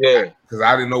 Like, because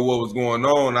I didn't know what was going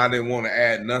on. I didn't want to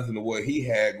add nothing to what he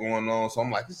had going on. So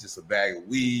I'm like, it's just a bag of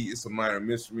weed. It's a minor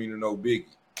misdemeanor, no biggie.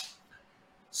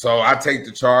 So I take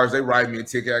the charge. They write me a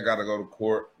ticket. I got to go to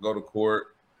court.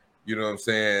 You know what I'm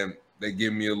saying? They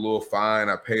give me a little fine.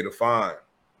 I pay the fine.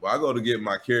 Well, I go to get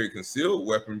my carry concealed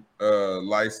weapon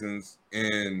license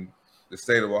in the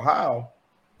state of Ohio.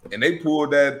 And they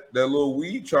pulled that little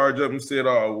weed charge up and said,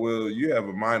 oh, well, you have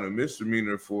a minor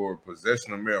misdemeanor for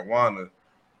possession of marijuana.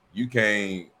 You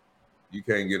can't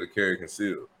get a carry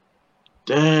concealed.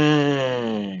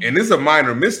 Dang. And it's a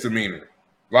minor misdemeanor.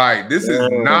 Like, this is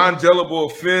non-jailable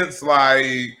offense.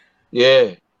 Like,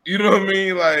 yeah. You know what I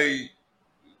mean? Like,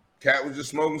 cat was just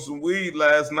smoking some weed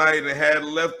last night and had it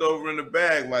left over in the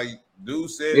bag. Like, dude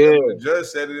said, the judge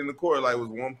said it in the court, like it was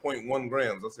 1.1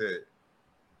 grams. I said,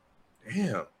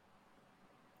 damn.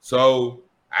 So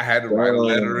I had to write a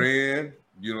letter in,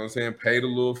 you know what I'm saying, paid a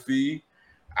little fee.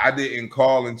 I didn't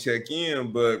call and check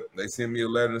in, but they sent me a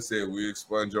letter and said, we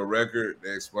expunged your record.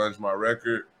 They expunged my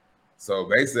record. So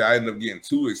basically, I ended up getting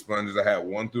 2 expunges. I had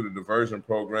one through the diversion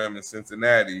program in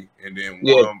Cincinnati, and then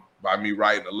one by me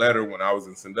writing a letter when I was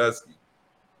in Sandusky.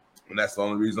 And that's the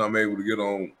only reason I'm able to get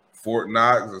on Fort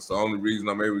Knox. That's the only reason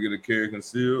I'm able to get a carry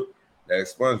concealed, that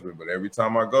expungement. But every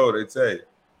time I go, they say,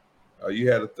 oh, you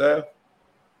had a theft?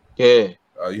 Yeah.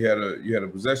 Oh, you had a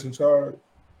possession charge?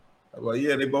 I'm like,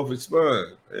 yeah, they both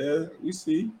expunged. Yeah, we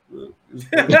see.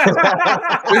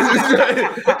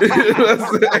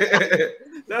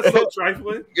 That's so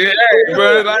trifling. Yeah,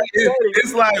 bro. Like,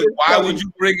 it's like, why would you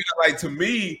bring it up? Like, to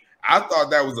me, I thought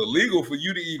that was illegal for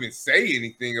you to even say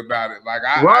anything about it. Like,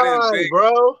 I didn't think,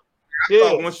 bro. I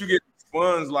thought once you get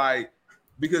expunged, like,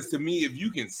 because to me, if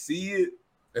you can see it,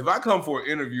 if I come for an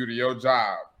interview to your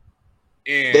job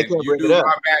and you do my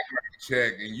background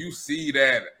check and you see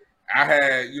that I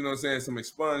had, you know what I'm saying, some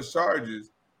expunged charges,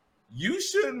 you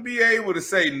shouldn't be able to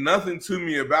say nothing to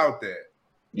me about that.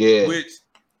 Yeah. Which,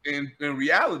 in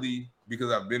reality,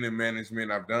 because I've been in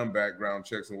management, I've done background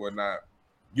checks and whatnot,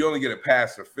 you only get a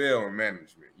pass or fail in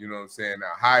management. You know what I'm saying?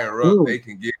 Now, higher up, they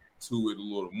can get into it a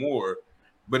little more,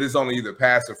 but it's only either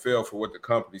pass or fail for what the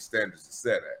company standards are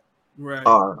set at. Right.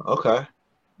 Okay.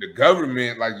 The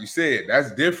government, like you said,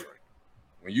 that's different.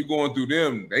 when you're going through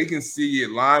them, they can see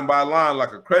it line by line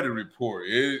like a credit report.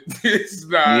 It's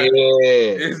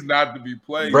not to be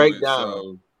played with.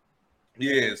 So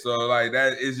yeah, so like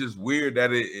that, it's just weird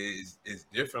that it's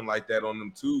different like that on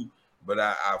them too. But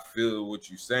I feel what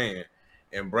you're saying.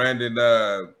 And Brandon,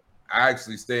 I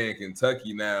actually stay in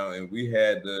Kentucky now, and we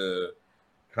had the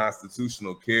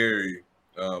constitutional carry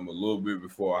a little bit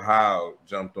before Ohio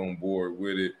jumped on board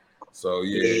with it. So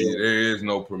yeah, there is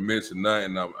no permits or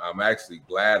nothing. I'm actually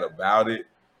glad about it.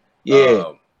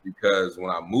 Because when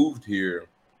I moved here,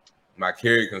 my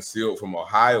carry concealed from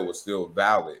Ohio was still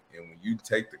valid. And when you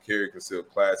take the carry concealed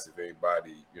class, if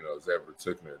anybody has ever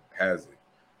taken it, has it,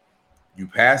 you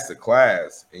pass the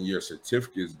class and your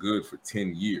certificate is good for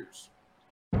 10 years.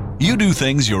 You do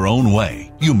things your own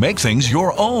way. You make things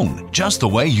your own, just the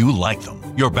way you like them.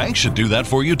 Your bank should do that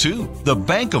for you too. The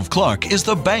Bank of Clark is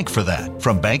the bank for that.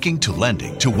 From banking to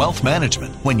lending to wealth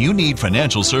management, when you need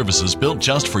financial services built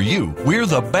just for you, we're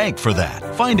the bank for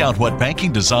that. Find out what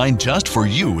banking designed just for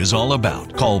you is all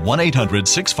about. Call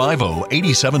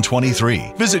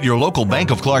 1-800-650-8723. Visit your local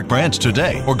Bank of Clark branch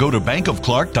today or go to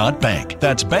bankofclark.bank.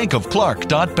 That's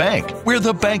bankofclark.bank. We're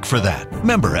the bank for that.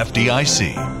 Member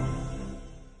FDIC.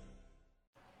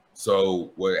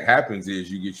 So what happens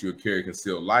is you get your carry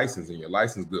concealed license, and your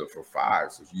license good for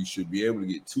 5. So you should be able to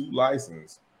get 2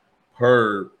 licenses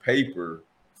per paper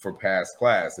for past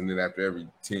class. And then after every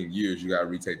 10 years, you got to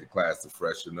retake the class to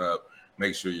freshen up,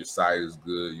 make sure your sight is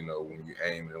good, when you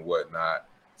aim and whatnot.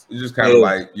 It's just kind of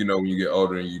like, when you get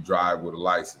older and you drive with a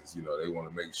license, they want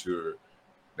to make sure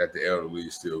that the elderly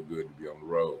is still good to be on the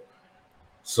road.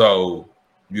 So,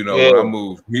 when I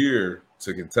moved here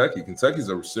to Kentucky, Kentucky's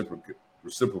a reciprocal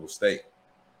state.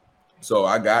 So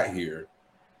I got here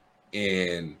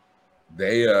and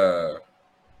I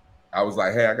was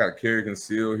like, hey, I got a carry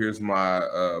conceal. Here's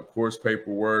my course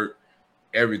paperwork,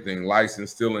 everything, license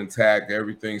still intact,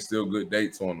 everything still good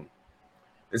dates on them.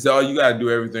 They said, oh, you got to do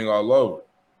everything all over.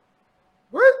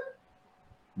 What?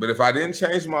 But if I didn't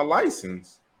change my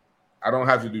license, I don't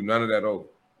have to do none of that over.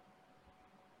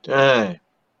 Dang.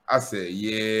 I said,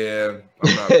 yeah,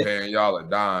 I'm not paying y'all a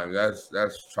dime. That's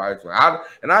trifling.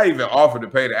 I even offered to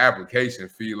pay the application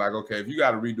fee. Like, okay, if you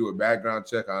got to redo a background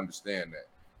check, I understand that.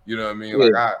 You know what I mean?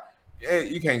 Like,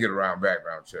 you can't get around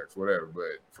background checks, whatever.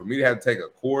 But for me to have to take a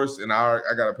course and I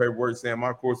got a paperwork saying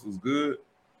my course was good,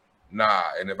 nah.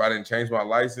 And if I didn't change my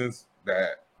license,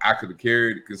 that I could have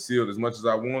carried concealed as much as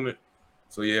I wanted.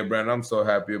 So yeah, Brandon, I'm so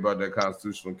happy about that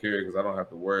constitutional carry because I don't have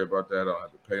to worry about that. I don't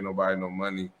have to pay nobody no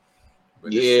money.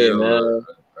 But it's still a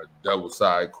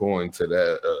double-sided coin to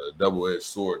that, double-edged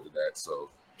sword to that.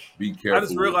 So be careful. I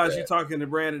just realized you're talking to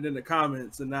Brandon in the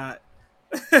comments and not.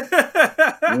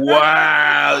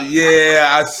 Wow.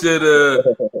 Yeah, I should have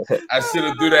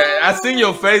do that. I seen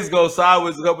your face go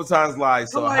sideways a couple times.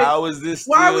 So how is this?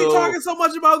 Why are we talking so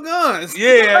much about guns?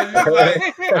 Yeah,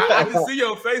 I can see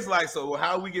your face. So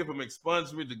how we get from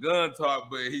expungement to gun talk?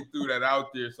 But he threw that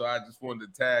out there, so I just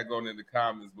wanted to tag on in the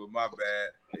comments. But my bad.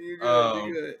 You're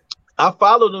good. I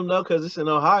followed him though because it's in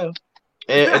Ohio,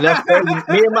 and that's crazy.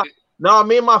 Me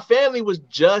and my family was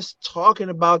just talking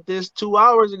about this 2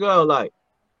 hours ago. Like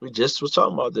we just was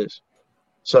talking about this.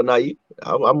 So now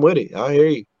I'm with it. I hear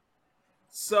you.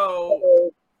 So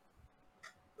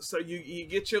you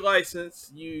get your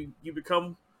license. You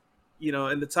become,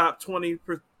 in the top 20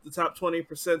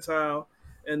 percentile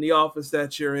in the office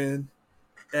that you're in,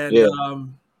 and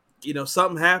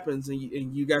something happens and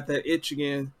you got that itch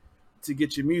again to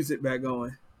get your music back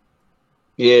going.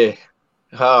 Yeah.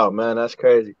 Oh man, that's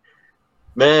crazy.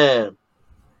 Man,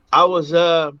 I was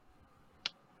I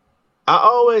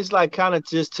always kind of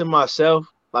just to myself,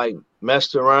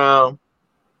 messed around,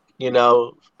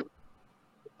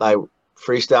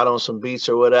 freestyle on some beats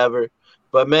or whatever.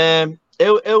 But man,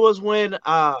 it was when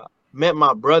I met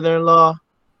my brother-in-law,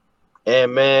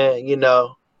 and man,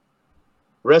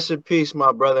 rest in peace,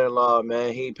 my brother-in-law,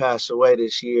 man. He passed away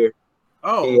this year.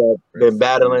 Oh, he had been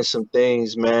battling some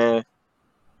things, man.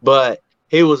 But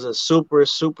he was a super,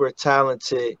 super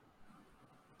talented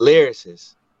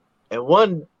lyricist. And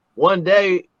one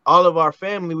day, all of our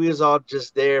family, we was all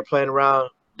just there playing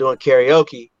around doing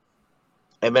karaoke.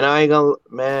 And man, I ain't gonna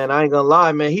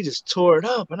lie, man, he just tore it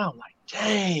up. And I'm like,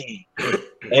 dang.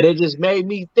 And it just made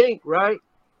me think, right?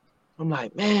 I'm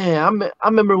like, man, I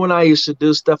remember when I used to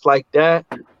do stuff like that.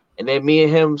 And then me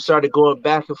and him started going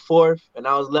back and forth. And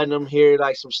I was letting him hear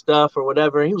some stuff or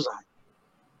whatever. And he was like,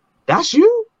 that's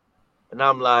you? And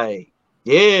I'm like,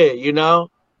 yeah, He's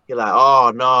like,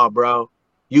 oh, no, bro.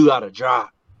 You got to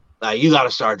drop. You got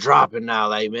to start dropping now.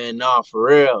 Man, no, for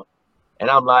real. And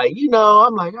I'm like,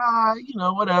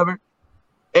 whatever.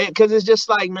 because it's just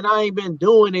like, man, I ain't been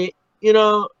doing it, you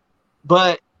know.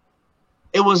 But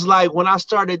it was like when I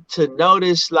started to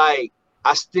notice, like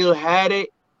I still had it.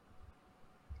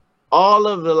 All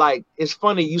of the like, it's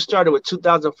funny. You started with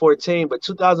 2014, but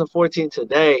 2014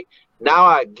 today. Now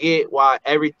I get why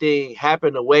everything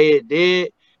happened the way it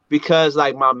did, because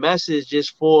like my message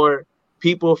just for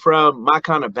people from my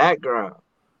kind of background.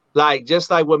 Like, just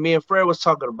like what me and Fred was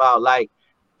talking about, like,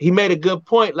 he made a good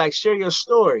point, like, share your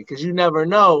story, because you never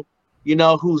know,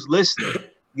 who's listening.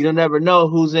 You don't never know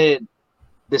who's in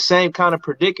the same kind of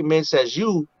predicaments as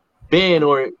you been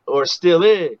or still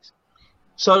is.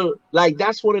 So, like,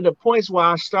 that's one of the points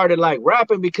why I started, like,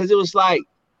 rapping, because it was like,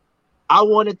 I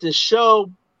wanted to show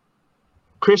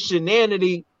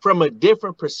Christianity from a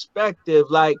different perspective,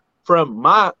 like, from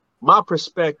my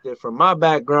perspective, from my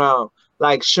background,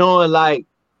 like, showing, like,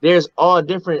 there's all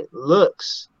different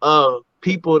looks of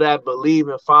people that believe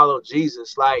and follow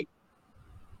Jesus. Like,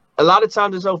 a lot of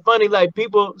times it's so funny, like,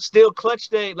 people still clutch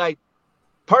their, like,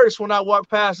 purse when I walk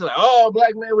past, like, oh,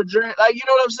 black man with drink, like, you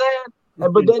know what I'm saying?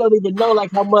 But they don't even know,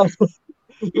 like, how much,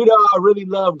 I really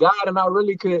love God, and I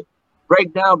really could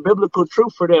break down biblical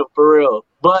truth for them, for real.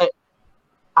 But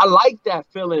I like that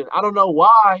feeling. I don't know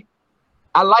why.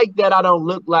 I like that I don't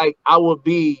look like I would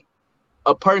be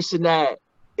a person that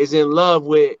is in love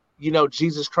with,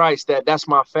 Jesus Christ, that's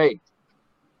my faith.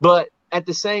 But at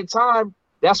the same time,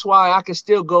 that's why I can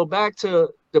still go back to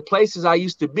the places I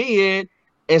used to be in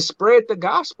and spread the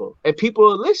gospel, and people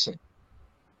will listen,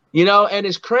 and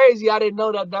it's crazy. I didn't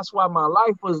know that that's why my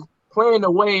life was playing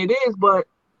the way it is, but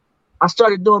I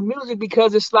started doing music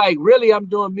because it's like, really, I'm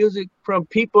doing music from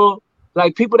people,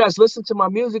 like people that's listening to my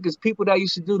music is people that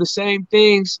used to do the same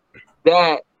things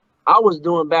that I was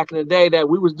doing back in the day, that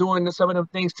we was doing some of them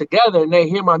things together, and they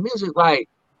hear my music like,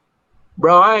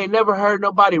 bro, I ain't never heard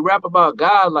nobody rap about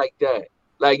God like that.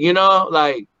 Like,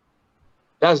 like,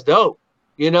 that's dope,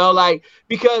 like,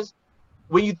 because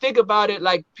when you think about it,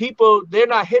 like, people, they're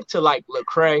not hip to like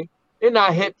Lecrae. They're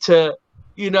not hip to,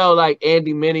 like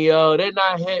Andy Mineo. They're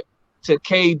not hip to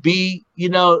KB,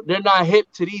 they're not hip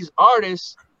to these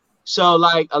artists. So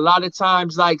like a lot of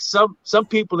times, like some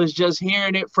people is just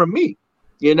hearing it from me,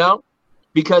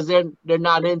 because they're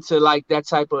not into like that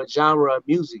type of genre of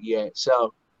music yet.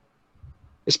 So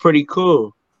it's pretty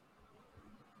cool.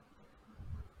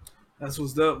 That's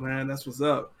what's up, man. That's what's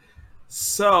up.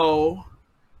 So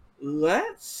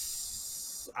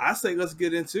I say let's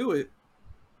get into it.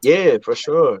 Yeah, for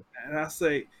sure. And I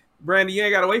say, Brandon, you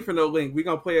ain't gotta wait for no link. We're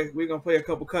gonna play a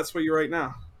couple cuts for you right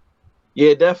now.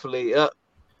 Yeah, definitely.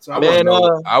 So I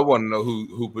want to know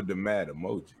who put the mad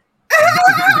emoji.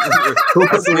 Who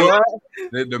put the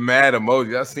what? The mad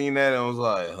emoji. I seen that and I was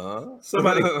like, huh?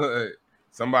 Somebody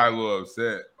a little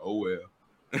upset. Oh well.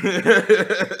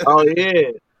 Oh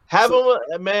yeah. Have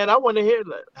him, man. I want to hear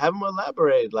that. Have him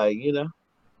elaborate, like,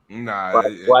 Nah.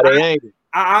 Why they angry?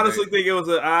 I honestly think it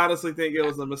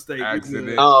was a mistake.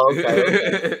 Accident. Oh,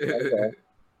 okay.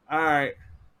 All right.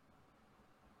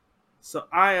 So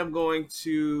I am going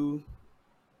to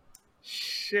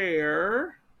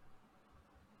share.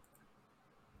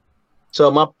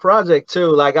 So my project too,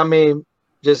 like, I mean,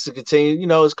 just to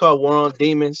continue, it's called War on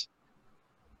Demons.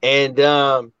 And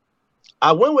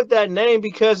I went with that name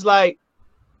because, like,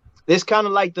 it's kind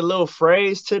of like the little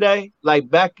phrase today. Like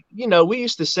back, we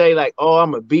used to say like, oh,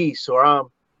 I'm a beast, or I'm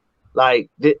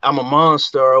a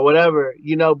monster or whatever,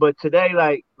 but today,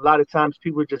 like, a lot of times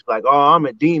people are just like, oh, I'm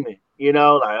a demon,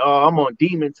 like, oh, I'm on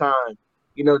demon time,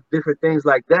 different things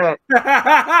like that.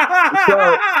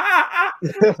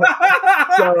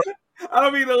 So I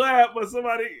don't mean to laugh, but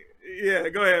somebody, yeah,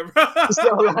 go ahead, bro.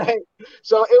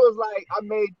 so it was like, I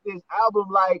made this album,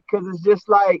 like, because it's just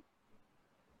like,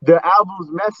 the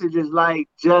album's message is like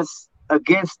just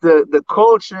against the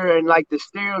culture and like the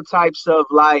stereotypes of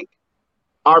like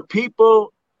our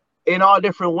people in all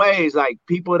different ways, like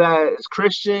people that is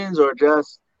Christians or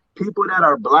just people that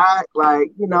are black, like,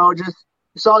 just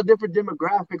it's all different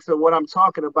demographics of what I'm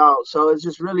talking about. So it's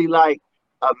just really like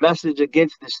a message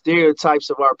against the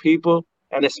stereotypes of our people,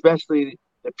 and especially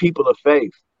the people of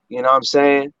faith. You know what I'm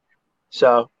saying?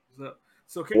 So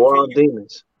War on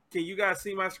Demons. Can you guys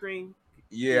see my screen?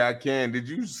 Yeah, I can. Did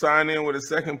you sign in with a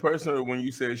second person, or when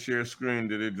you said share screen,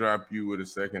 did it drop you with a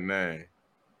second name?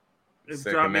 It's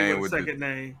dropped me with a second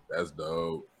name. That's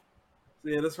dope. So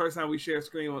yeah, this first time we share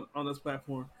screen on this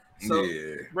platform. So,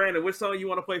 yeah. Brandon, which song you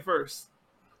want to play first?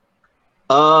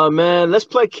 Man, let's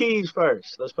play Keys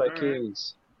first. Let's play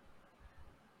Keys.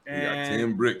 Right. We got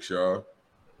 10 bricks, y'all.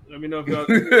 Let me know if y'all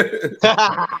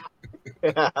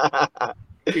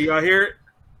can y'all hear it?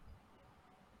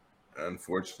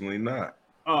 Unfortunately not.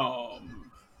 All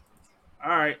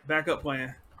All right, backup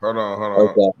plan. Hold on.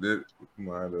 Okay.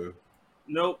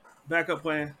 Nope, backup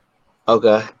plan.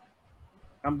 Okay.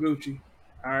 I'm Gucci.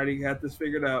 I already got this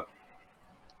figured out.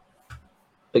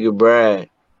 Look at Brad.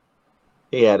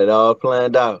 He had it all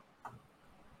planned out.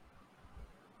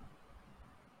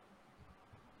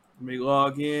 Let me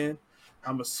log in.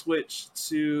 I'm gonna switch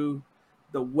to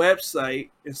the website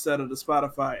instead of the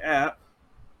Spotify app.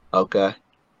 Okay.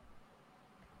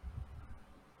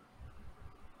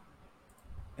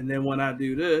 And then when I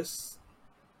do this,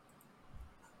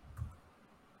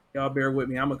 y'all bear with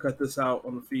me. I'm gonna cut this out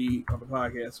on the feed, on the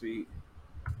podcast feed.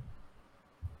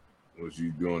 Was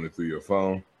you doing it through your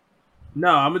phone?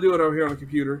 No, I'm gonna do it over here on the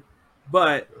computer.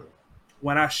 But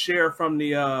when I share from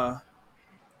the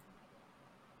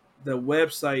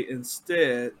website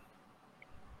instead,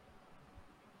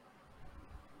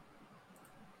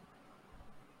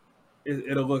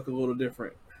 it'll look a little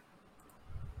different.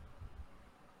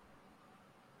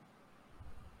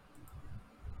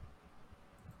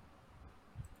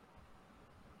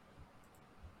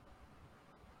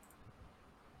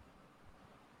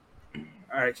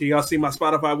 All right, can y'all see my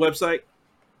Spotify website?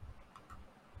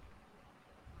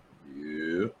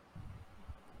 Yeah.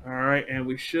 All right, and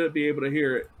we should be able to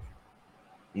hear it.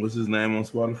 What's his name on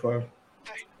Spotify?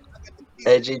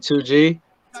 AG2G.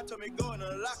 I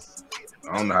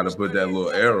don't know how to put that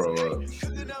little arrow up.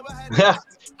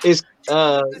 It's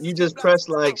you just press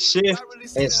like shift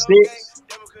and 6.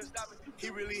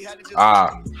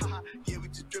 Ah.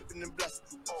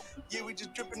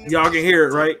 Y'all can hear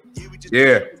it, right?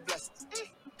 Yeah.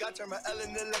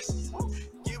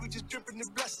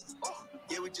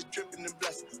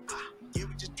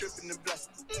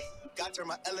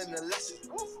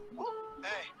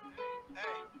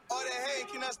 All that hate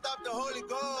cannot stop the Holy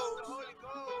Ghost.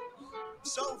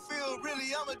 So feel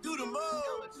really, I'ma do the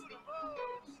most.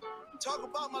 Talk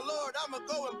about my Lord, I'ma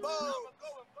go and bold.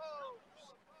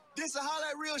 This a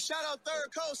highlight reel, shout out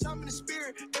Third Coast. I'm in the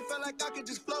spirit, it felt like I could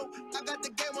just float. I got the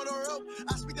game on the rope.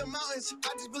 I speak the mountains,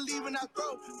 I just believe and I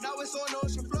grow. Now it's on the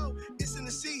ocean flow, it's in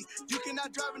the sea. You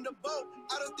cannot drive in the boat.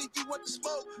 I don't think you want the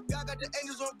smoke. God got the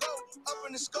angels on go, up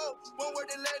in the scope. One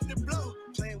word they letting it blow.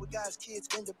 Playing with God's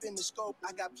kids, end up in the scope.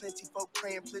 I got plenty folk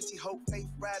praying, plenty hope. Faith,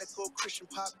 radical, Christian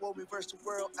pop, will reverse the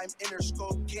world. I'm inner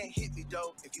scope, can't hit me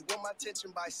though. If you want my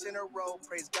attention by center row,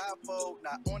 praise God for,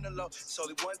 not on the low. It's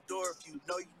only one door, if you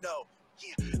know, you know.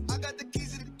 Yeah, I got the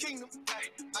keys to the kingdom.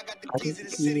 I got the keys to the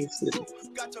city.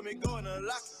 God told me go and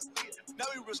unlock it. Now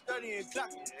we real sturdy and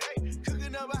clocking. Hey,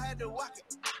 cooking up, I had to walk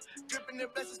it. Dripping the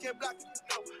blessings can't block it.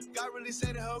 No, God really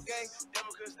said the whole gang.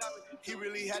 Never could stop it. He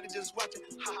really had to just watch it.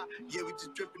 Ha, yeah, we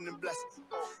just dripping the blessings.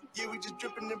 Yeah, we just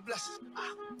dripping the blessings.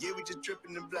 Yeah, we just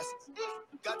dripping the blessings.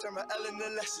 God turned my L into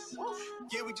lessons.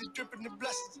 Yeah, we just dripping the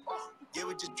blessings. Yeah,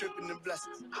 we just dripping the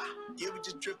blessings. Yeah, we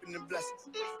just dripping the blessings.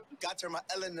 God turned my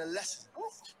L into lessons.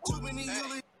 Too many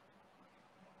you.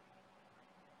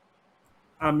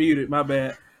 I'm muted. My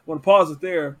bad. I want to pause it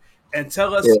there and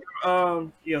tell us,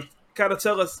 kind of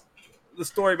tell us the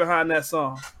story behind that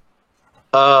song.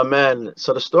 Man,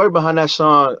 so the story behind that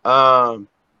song,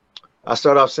 I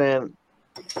start off saying,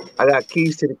 I got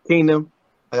keys to the kingdom,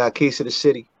 I got keys to the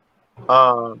city.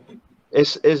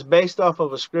 It's based off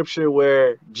of a scripture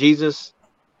where Jesus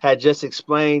had just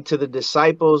explained to the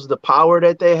disciples the power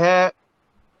that they had,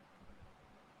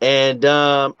 and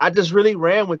I just really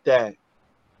ran with that.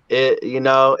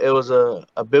 It was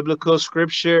a biblical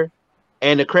scripture,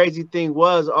 and the crazy thing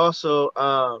was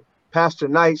also Pastor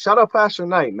Knight. Shout out Pastor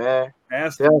Knight, man.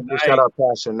 Pastor Knight. Shout out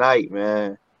Pastor Knight,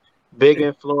 man. Big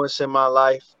influence in my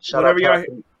life.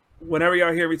 Whenever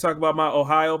y'all hear me talk about my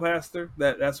Ohio pastor,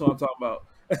 that's what I'm talking about.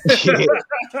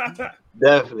 Yeah,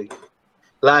 definitely.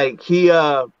 Like he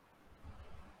had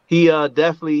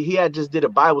just did a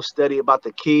Bible study about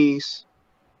the keys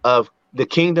of the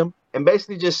kingdom, and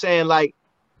basically just saying like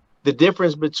the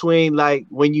difference between like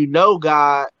when you know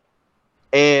God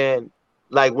and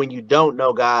like when you don't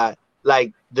know God,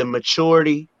 like the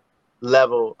maturity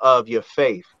level of your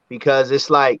faith. Because it's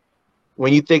like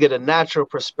when you think of the natural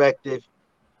perspective,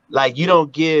 like you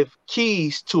don't give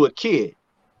keys to a kid.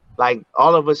 Like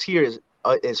all of us here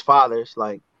is fathers.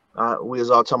 Like we was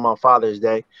all talking about Father's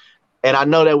Day, and I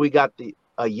know that we got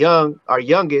our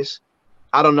youngest.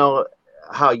 I don't know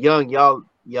how young y'all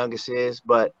youngest is,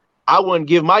 but I wouldn't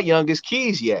give my youngest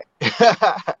keys yet.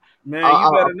 Man,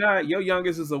 you better not. Your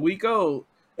youngest is a week old.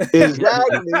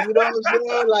 Exactly. You know what I'm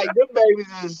saying? Like them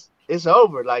babies it's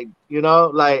over. Like,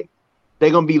 like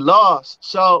they're gonna be lost.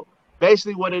 So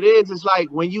basically what it is like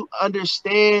when you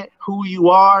understand who you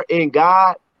are in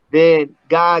God, then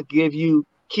God give you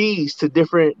keys to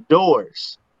different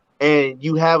doors. and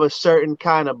you have a certain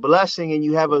kind of blessing and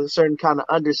you have a certain kind of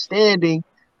understanding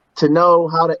to know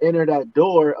how to enter that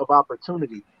door of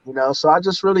opportunity, you know? So I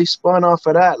just really spun off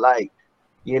of that. Like,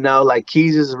 you know, like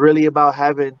keys is really about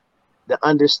having the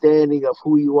understanding of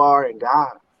who you are in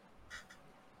God.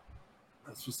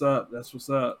 That's what's up. That's what's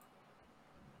up.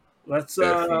 Let's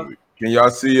Definitely. Can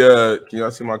y'all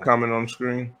see my comment on the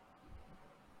screen?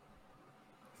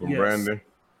 From yes. Brandon.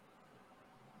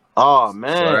 Oh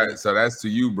man. So that's to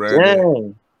you,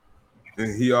 Brandon. Dang.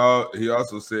 And he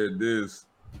also said this.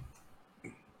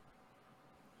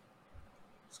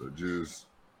 So just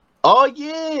oh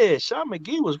yeah, Sean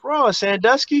McGee was raw.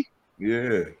 Sandusky.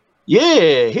 Yeah.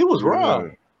 Yeah, he was raw.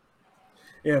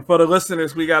 Yeah, for the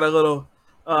listeners, we got a little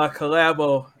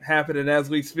collabo happening as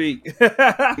we speak.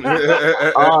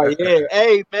 Oh yeah.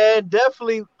 Hey man,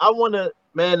 definitely I'm gonna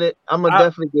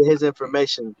definitely get his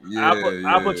information.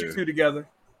 I'll put you two together.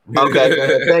 Okay, go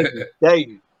ahead. Thank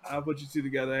you. I'll put you two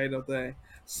together. Ain't no thing.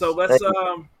 So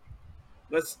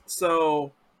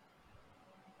so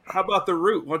how about The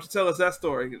Root? Why don't you tell us that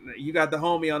story? You got the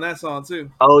homie on that song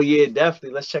too. Oh yeah,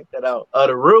 definitely. Let's check that out.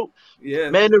 The Root.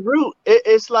 Yeah. Man, The Root,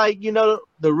 it's like, you know,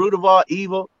 the root of all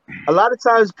evil. A lot of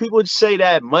times people say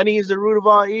that money is the root of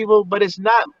all evil, but it's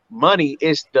not money,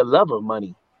 it's the love of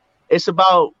money. It's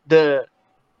about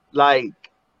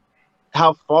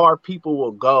how far people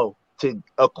will go to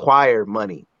acquire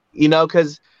money, you know,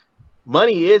 because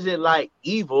money isn't like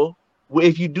evil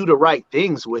if you do the right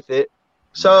things with it.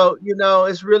 So, you know,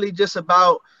 it's really just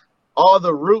about all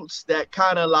the roots that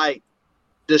kind of like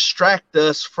distract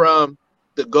us from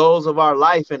the goals of our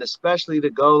life, and especially the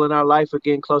goal in our life of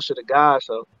getting closer to God.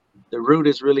 So the root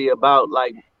is really about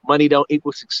like money don't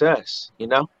equal success, you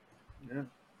know? Yeah.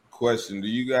 Question: do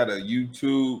you got a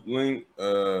YouTube link,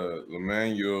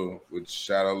 Lemanuel, with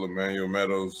shout out Lemanuel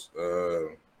Meadows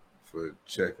for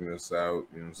checking us out?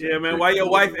 You know what I'm saying? Yeah, man. Why your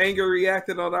wife angry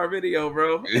reacted on our video,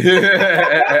 bro? Oh,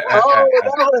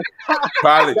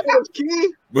 that was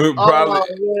key. But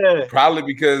probably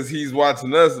because he's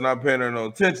watching us and not paying her no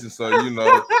attention. So, you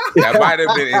know, that might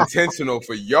have been intentional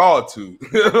for y'all to.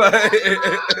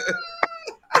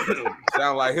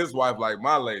 Sound like his wife like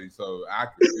my lady, so I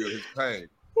can feel his pain.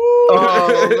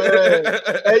 Oh man.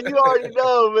 Hey, you already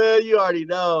know, man. You already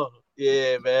know.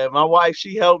 Yeah, man. My wife,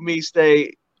 she helped me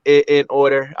stay in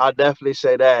order. I'll definitely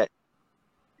say that.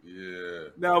 Yeah.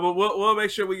 No, but we'll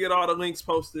make sure we get all the links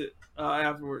posted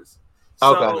afterwards.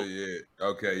 Okay. Yeah.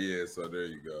 Okay. Yeah. So there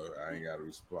you go. I ain't got to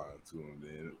respond to him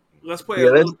then. Let's play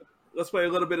let's play a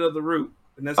little bit of The Root,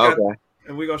 and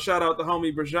and we're gonna shout out the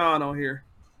homie Brajan on here.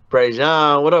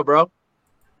 Brajan, what up, bro?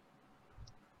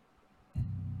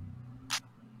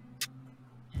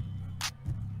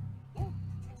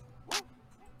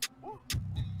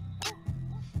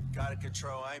 Gotta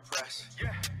control, I ain't pressed.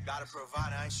 Yeah. Gotta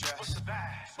provide, I ain't stressed.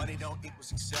 Money don't equal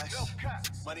success.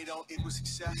 Money don't equal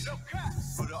success.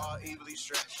 Put it all evilly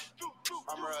stretched.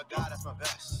 I'm a God, that's my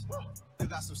best. Still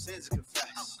got some sins to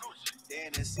confess.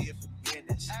 Then and see if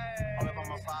forgiveness. All about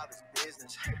my father's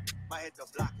business. Might hit the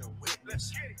block and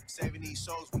witness. Saving these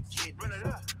souls, we getting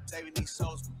it. Saving these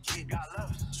souls, we getting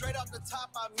it. Straight off the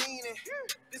top, I mean it.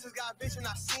 This has got vision,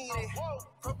 I seen it.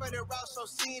 Prophetic route, so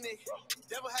scenic.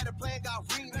 Devil had a plan, got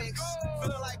remix.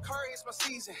 Feeling like Curry, it's my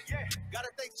season. Gotta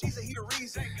thank Jesus, he the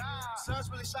reason. Sun's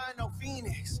really shine, no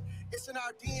phoenix. It's in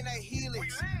our DNA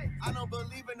helix. I don't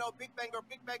believe in no big bang or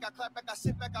big bang. I clap back, I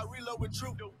sit back, I reload with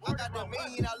truth. I got the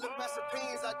million, I look past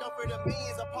opinions. I don't fear the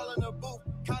millions, I'm pulling the booth.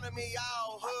 Counting me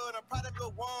out, hood, I'm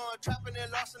prodigal one. Trapping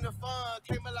and lost in the fun.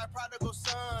 Came in like prodigal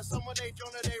son. Someone they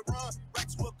join or they run. Right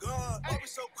to a gun. Why we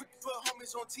so quick to put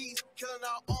homies on T's? Killing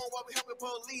our own while we helping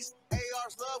police.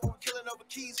 AR's love when we killing over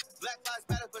keys. Black lives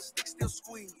matter, but sticks still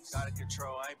squeeze. Gotta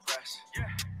control, I ain't pressed.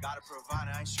 Gotta provide,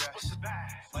 I ain't stressed.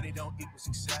 Money don't equal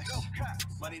success.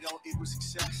 Money don't equal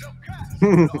success.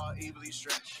 All evilly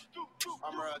stretched.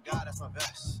 I'm a God, that's my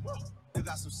best. Still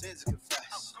got some sins to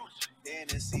confess. Then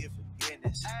and see if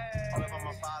forgiveness. All about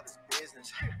my father's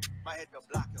business. Might hit the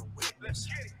block and witness.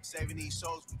 Saving these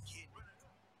souls, we get.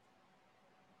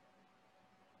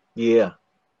 Yeah.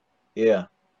 Yeah.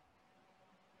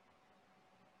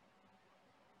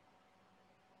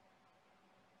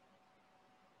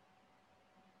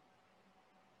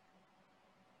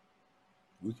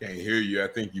 We can't hear you. I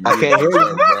think you. I can't hear you,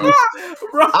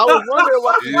 bro. I was wondering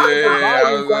why.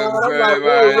 I was like,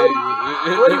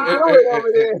 what are you doing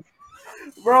over there?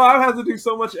 Bro, I have to do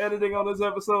so much editing on this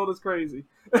episode. It's crazy.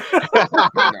 Nah,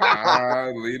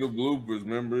 leave the bloopers.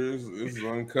 Remember, it's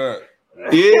uncut.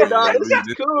 Yeah, nah, this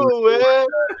is cool, man.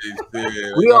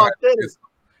 We authentic.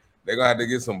 they're gonna have to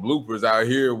get some bloopers out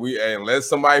here. Unless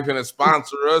somebody finna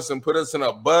sponsor us and put us in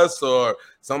a bus, or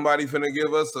somebody finna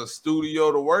give us a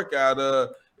studio to work out of.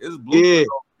 It's bloopers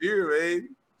over here, baby.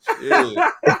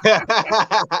 Yeah.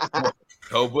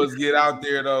 Help us get out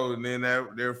there though, and then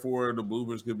therefore the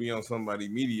bloopers could be on somebody's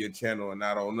media channel and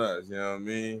not on us. You know what I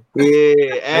mean?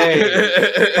 Yeah.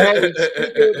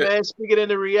 Hey, speak it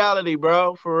into reality,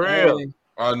 bro. For real. Hey.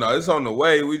 Oh no, it's on the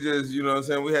way. We just, you know what I'm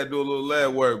saying, we had to do a little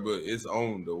lab work, but it's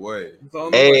on the way. It's on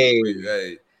the way.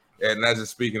 Hey. And that's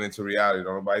just speaking into reality.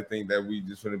 Don't nobody think that we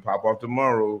just gonna pop off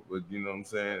tomorrow, but you know what I'm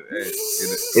saying? Hey,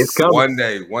 it's coming.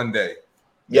 One day.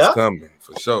 Yeah. It's coming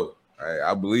for sure.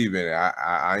 I believe in it.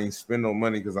 I ain't spend no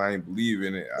money because I ain't believe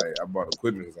in it. I bought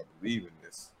equipment because I believe in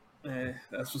this. Hey,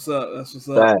 that's what's up. That's what's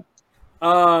up.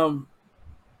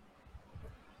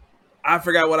 I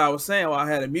forgot what I was saying while I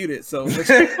had it muted. So it was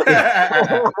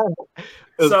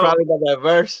probably about that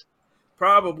verse.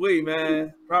 Probably,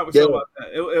 man. Probably something about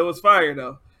that. It was fire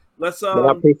though. Let's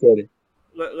I appreciate it.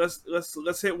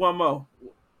 Let's hit one more.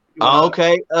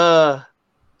 Okay. Oh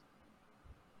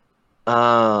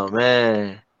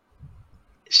man.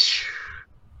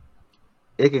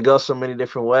 It could go so many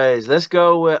different ways. Let's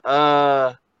go with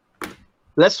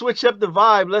let's switch up the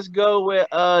vibe. Let's go with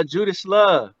Judas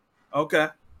Love. Okay.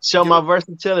 Show my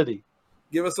versatility.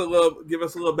 Give us a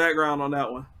little background on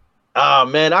that one. Oh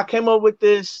man, I came up with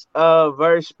this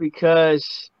verse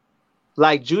because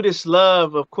like Judas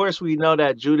Love, of course we know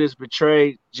that Judas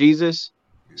betrayed Jesus.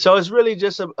 So it's really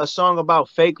just a song about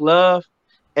fake love,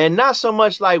 and not so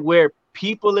much like where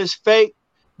people is fake,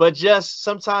 but just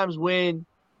sometimes when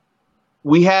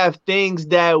we have things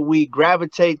that we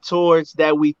gravitate towards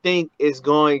that we think is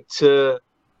going to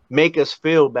make us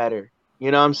feel better.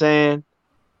 You know what I'm saying?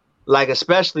 Like,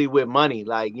 especially with money,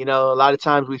 like, you know, a lot of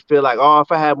times we feel like, oh,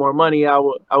 if I had more money, I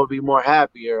would be more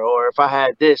happier. Or if I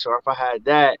had this, or if I had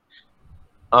that,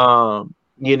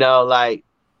 you know, like,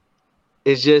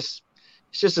 it's just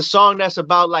a song that's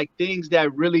about like things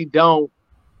that really don't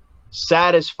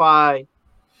satisfy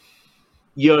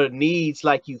your needs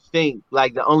like you think.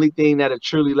 Like the only thing that'll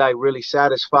truly like really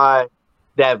satisfy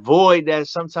that void that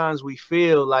sometimes we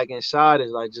feel like inside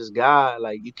is like just God.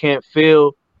 Like you can't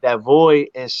feel that void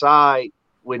inside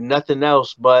with nothing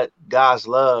else but God's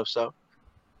love. So,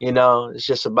 you know, it's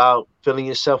just about filling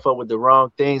yourself up with the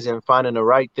wrong things and finding the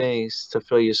right things to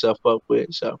fill yourself up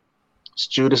with. So it's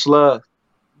Judas Love.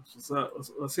 What's up?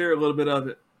 Let's hear a little bit of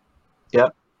it.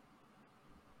 Yep.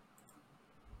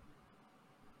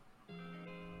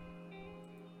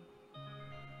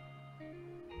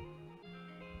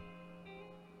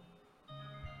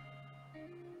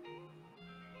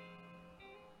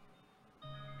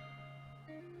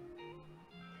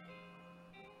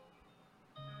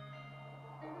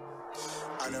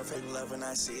 I know fake love when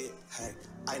I see it. Hey,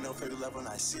 I know fake love when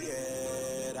I see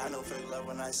it. I know fake love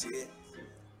when I see it.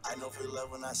 I know fake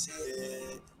love when I see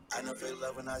it. I know fake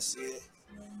love when I see it.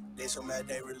 They so mad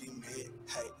they really mad.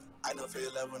 Hey, I know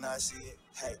fake love when I see it.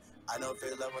 Hey, I know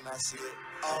fake love when I see it.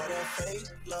 All that fake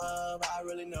love, I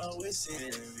really know it's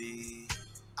envy.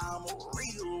 I'm a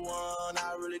real one,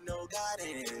 I really know God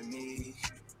in me.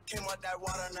 Came out that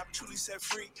water and I'm truly set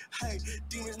free. Hey,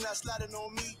 demons not sliding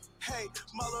on me. Hey,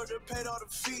 my Lord paid all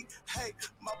the fee. Hey,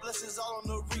 my blessings all on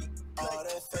the reap. All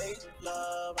that fake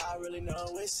love, I really know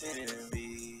it's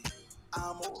envy.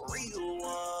 I'm a real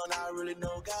one, I really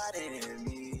know God in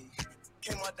me.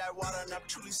 Came out that water and I'm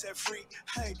truly set free.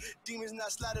 Hey, demons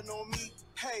not sliding on me.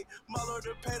 Hey, my Lord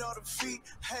paid all the fee.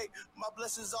 Hey, my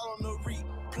blessings all on the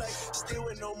replay. Still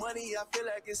with no money, I feel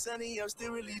like it's sunny. I'm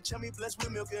still really chummy, blessed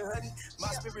with milk and honey. My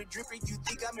spirit dripping, you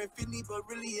think I'm infinity, but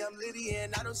really I'm litty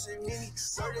and I don't see any.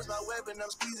 Word is my weapon, I'm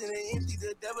squeezing it empty.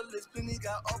 The devil is plenty,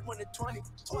 got off 1 to 20.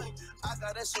 I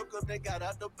got that soak up, they got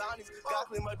out the bounties. God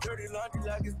clean my dirty laundry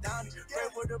like it's downy. Pray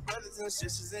for the brothers and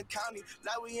sisters in county.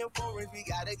 Like we in foreign, we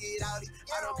gotta get out.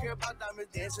 I don't care about diamonds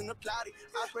dancing the plotty.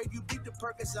 I pray you beat the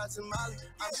Percocets and Molly.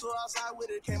 I'm so outside with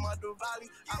it, came out the valley.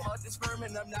 I'm out this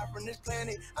vermin, I'm not from this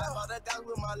planet. I fought a God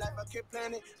with my life, I kept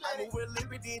planning. I move with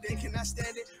liberty, they cannot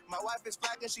stand it. My wife is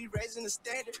black and she raising the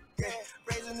standard. Yeah,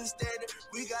 raising the standard.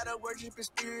 We gotta worship in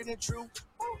spirit and truth.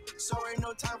 So ain't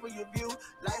no time for your view.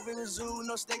 Life in the zoo,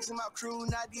 no snakes in my crew,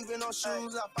 not even on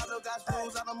shoes. I follow God's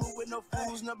rules, I don't move with no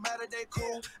fools, no matter they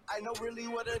cool. I know really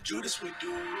what a Judas would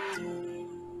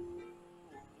do.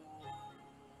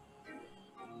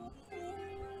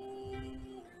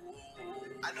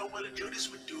 I know what a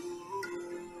Judas would do.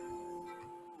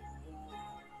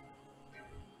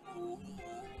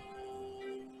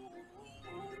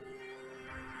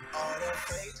 All that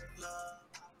fake love.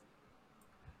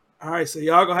 All right, so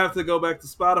y'all gonna have to go back to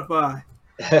Spotify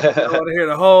I want to hear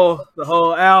the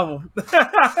whole album. You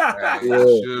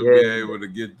should be yeah, able to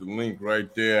get the link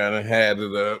right there. I done had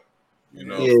it up, yeah.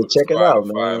 for the Check it out,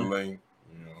 Spotify man. link.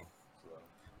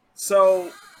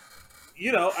 So,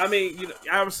 I mean,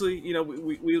 obviously,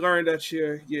 we learned that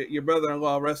your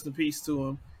brother-in-law, rest in peace to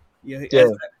him. Yeah, Yeah,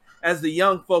 as the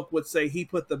young folk would say, he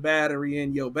put the battery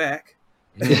in your back.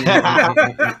 yeah.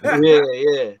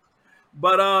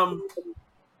 But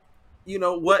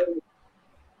what?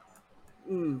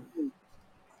 Mm,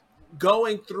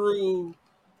 going through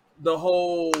the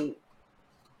whole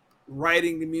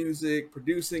writing the music,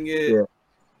 producing it.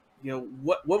 Yeah.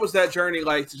 What was that journey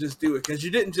like to just do it? Because you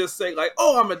didn't just say like,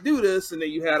 "Oh, I'm gonna do this," and then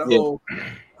you had a Yeah.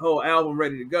 whole album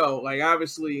ready to go. Like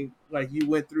obviously, like you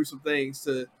went through some things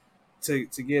to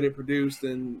get it produced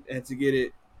and to get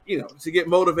it, to get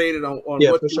motivated on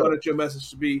Yeah, what for you sure. wanted your message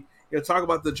to be. Talk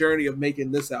about the journey of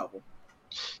making this album.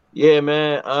 Yeah,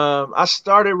 man. I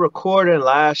started recording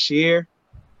last year,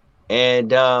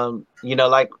 and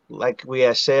like we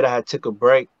had said, I had took a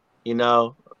break,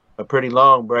 a pretty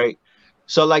long break.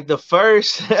 So like the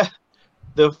first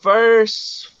the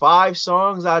first 5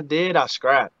 songs I did, I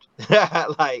scrapped.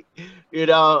 Like,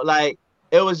 like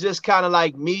it was just kind of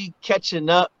like me catching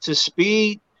up to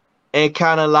speed and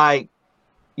kind of like,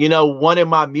 wanting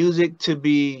my music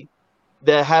to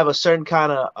have a certain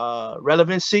kind of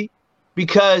relevancy,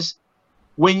 because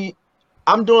when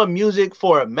I'm doing music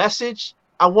for a message,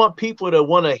 I want people to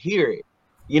want to hear it.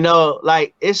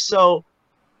 Like it's so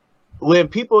when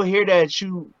people hear that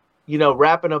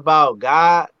rapping about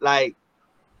God, like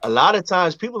a lot of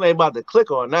times people ain't about to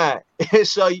click on that.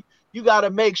 So you got to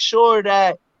make sure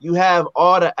that you have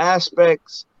all the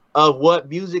aspects of what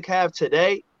music have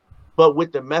today, but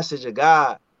with the message of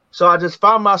God. So I just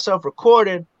found myself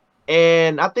recording,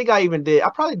 and I think I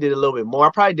probably did a little bit more.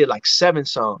 I probably did like 7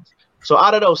 songs. So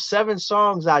out of those 7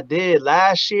 songs I did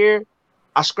last year,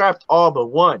 I scrapped all but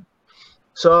one.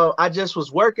 So I just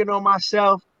was working on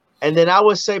myself. And then I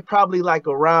would say probably like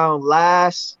around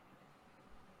last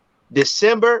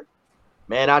December,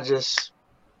 man,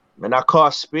 I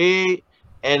caught speed.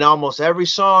 And almost every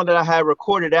song that I had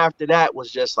recorded after that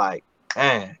was just like,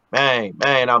 man.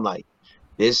 I'm like,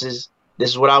 this is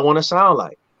what I want to sound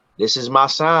like. This is my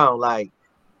sound, like,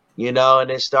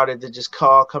 and it started to just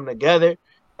come together.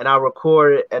 And I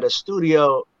recorded at a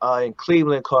studio in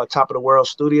Cleveland called Top of the World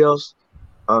Studios.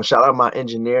 Shout out my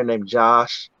engineer named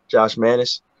Josh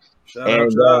Manis. Shout out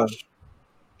And Josh.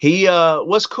 he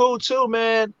was cool too,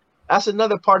 man. That's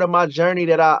another part of my journey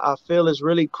that I feel is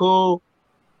really cool.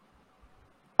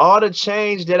 All the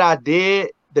change that I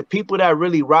did, the people that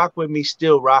really rock with me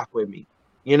still rock with me.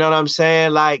 You know what I'm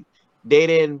saying? Like, they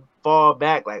didn't fall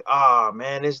back like, oh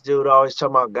man, this dude always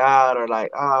talking about God, or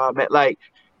like, oh man, like,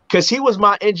 because he was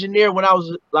my engineer when I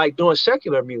was like doing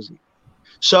secular music.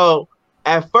 So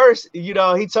at first, he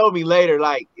told me later,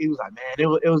 like, he was like, man, it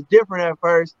was different at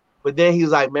first. But then he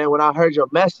was like, man, when I heard your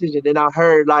message, and then I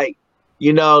heard like,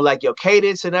 like your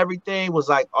cadence and everything was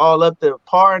like all up to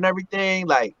par and everything.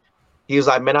 Like, he was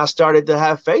like, man, I started to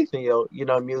have faith in your,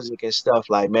 music and stuff.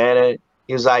 Like, man, and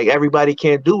he was like, everybody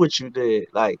can't do what you did.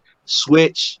 Like,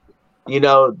 switch,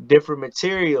 different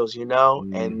materials,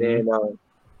 and then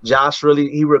Josh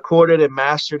he recorded and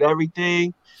mastered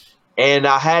everything. And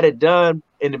I had it done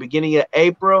in the beginning of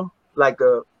April, like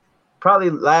probably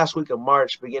last week of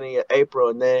March, beginning of April.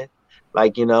 And then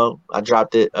like, I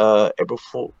dropped it April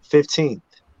 15th.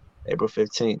 April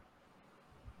 15th.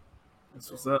 That's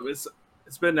what's up.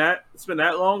 It's been that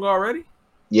long already.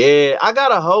 Yeah, I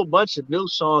got a whole bunch of new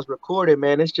songs recorded,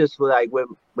 man. It's just like with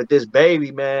this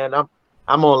baby, man.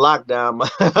 I'm on lockdown.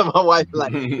 My wife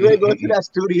like, you ain't going to that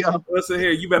studio. Listen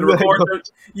here, you better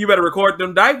record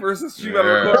them diapers. You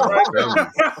better record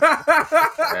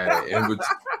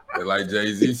right. Like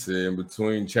Jay-Z said, in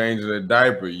between changing a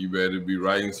diaper, you better be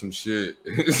writing some shit.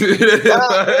 Hey,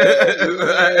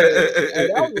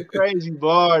 that was a crazy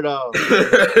bar though.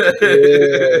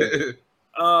 Yeah.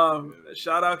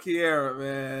 Shout out Kiera,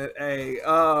 man. Hey,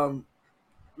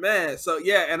 man. So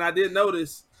yeah, and I did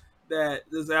notice that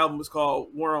this album is called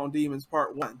War on Demons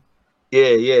Part 1.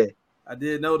 Yeah. I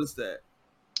did notice that.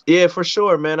 Yeah, for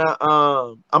sure, man.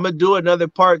 I'm gonna do another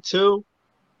part 2.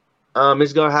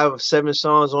 It's gonna have 7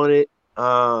 songs on it.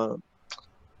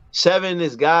 7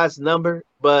 is God's number,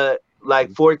 but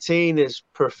like 14 is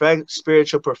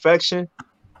spiritual perfection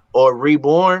or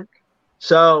reborn.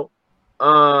 So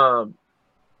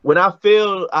when I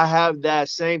feel I have that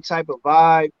same type of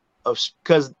vibe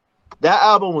because that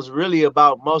album was really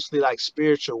about mostly like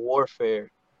spiritual warfare,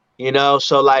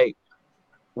 so like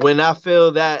when I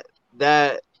feel that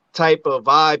type of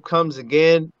vibe comes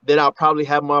again, then I'll probably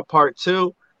have my part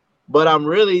 2. But I'm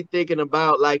really thinking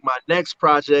about like my next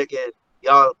project, and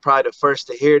y'all probably the first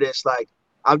to hear this. Like,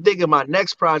 I'm thinking my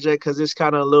next project, because it's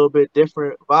kind of a little bit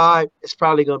different vibe. It's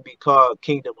probably gonna be called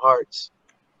Kingdom Hearts.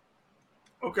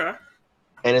 Okay.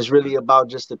 And it's really about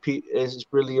just it's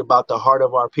really about the heart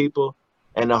of our people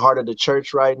and the heart of the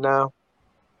church right now.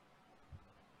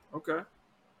 Okay.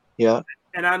 Yeah.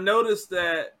 And I noticed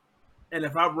that, and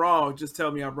if I'm wrong, just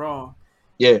tell me I'm wrong.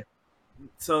 Yeah.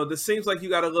 So this seems like you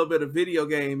got a little bit of video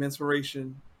game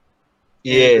inspiration.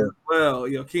 Yeah. And well,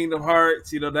 Kingdom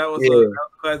Hearts, that was Yeah.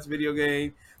 a classic video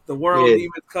game. The World Yeah.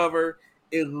 Demons cover,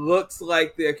 it looks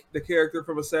like the character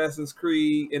from Assassin's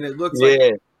Creed, and it looks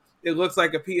Yeah.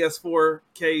 like a PS4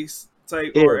 case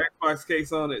type Yeah. or Xbox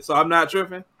case on it. So I'm not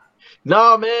tripping.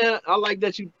 No, man, I like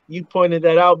that you pointed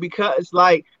that out, because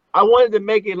like I wanted to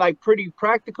make it like pretty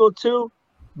practical too,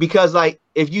 because like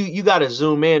if you got to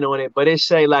zoom in on it, but it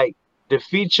say like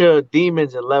defeat your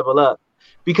demons and level up,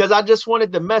 because I just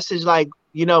wanted the message, like,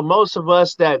 most of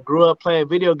us that grew up playing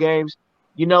video games,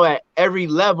 at every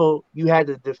level you had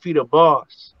to defeat a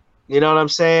boss. You know what I'm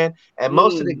saying? And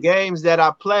most of the games that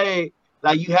I played,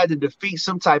 like you had to defeat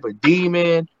some type of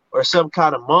demon or some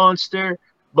kind of monster.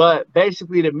 But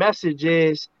basically, the message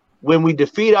is when we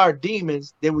defeat our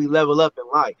demons, then we level up in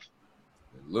life.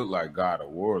 It looked like God of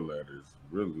War letters,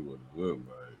 really what it looked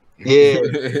Yeah.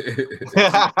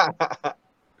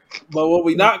 But what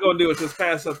we're not gonna do is just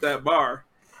pass up that bar.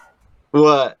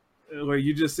 What? Where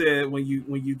you just said when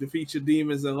you defeat your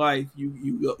demons in life,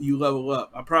 you level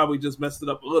up. I probably just messed it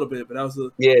up a little bit, but that was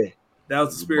the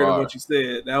spirit of what you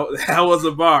said. That was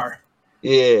a bar.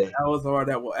 Yeah. That was a bar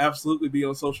that will absolutely be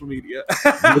on social media.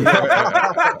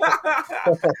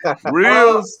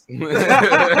 Reels.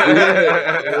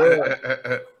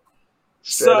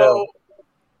 So,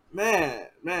 man,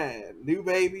 new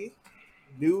baby,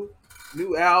 new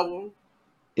album.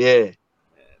 Yeah.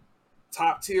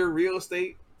 Top tier real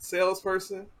estate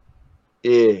salesperson.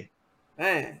 Yeah.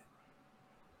 Man.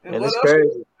 And it's what else?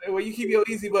 crazy. Where you keep your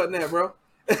easy button at, bro?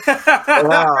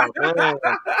 Wow, man. I'm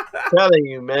telling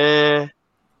you, man.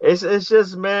 It's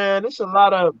just, man, it's a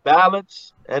lot of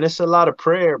balance and it's a lot of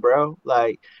prayer, bro.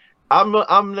 Like I'm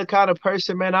the kind of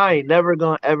person, man, I ain't never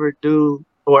gonna ever do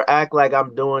or act like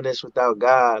I'm doing this without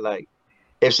God. Like,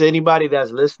 if anybody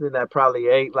that's listening that probably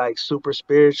ain't like super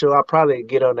spiritual, I probably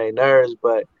get on their nerves,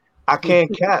 but I can't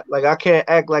I can't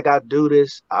act like I do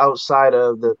this outside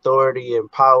of the authority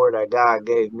and power that God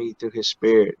gave me through his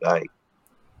spirit. Like,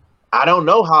 I don't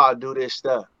know how I do this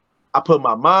stuff. I put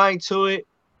my mind to it.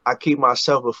 I keep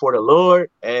myself before the Lord,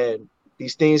 and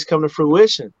these things come to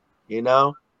fruition. This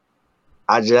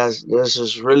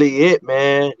is really it,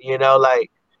 man.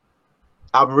 Like,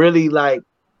 I'm really like,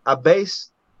 I base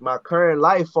my current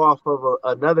life off of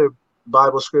another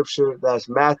Bible scripture that's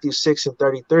Matthew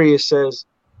 6:33. It says,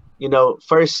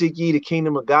 first seek ye the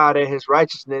kingdom of God and his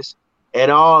righteousness,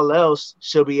 and all else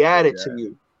shall be added to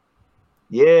you.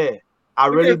 Yeah, I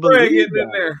really believe that.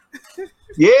 In there.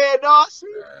 Yeah, no, I see.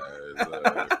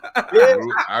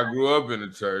 I grew up in the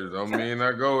church. I mean,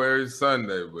 I go every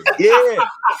Sunday, but yeah.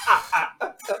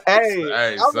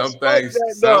 Hey, some things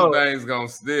gonna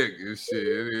stick. Shit,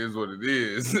 it is what it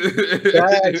is.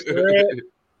 Facts,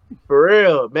 for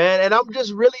real, man. And I'm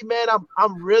just really, man,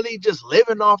 I'm really just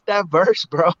living off that verse,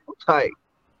 bro. Like,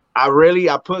 I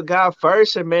put God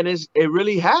first, and man, it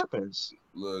really happens.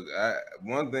 Look,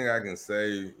 one thing I can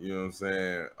say, you know what I'm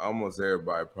saying, almost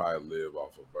everybody probably live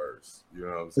off a verse. You know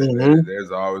what I'm saying? Mm-hmm.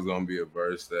 There's always gonna be a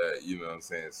verse that, you know what I'm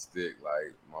saying, stick.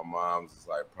 Like my mom's is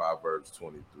like Proverbs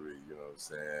 23, you know what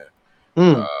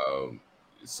I'm saying?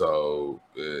 So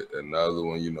another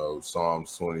one,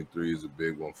 Psalms 23 is a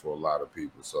big one for a lot of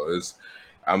people. So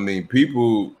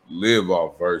people live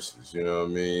off verses, you know what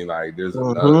I mean? Like there's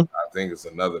another, I think it's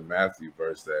another Matthew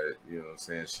verse that, you know what I'm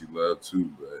saying, she loved too,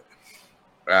 but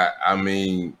I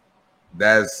mean,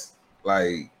 that's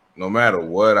like, no matter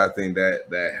what, I think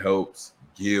that helps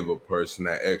give a person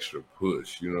that extra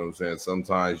push. You know what I'm saying?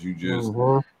 Sometimes you just,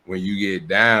 when you get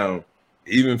down,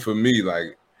 even for me,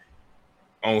 like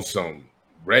on some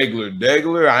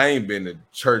regular, I ain't been to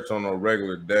church on no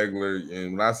regular.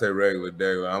 And when I say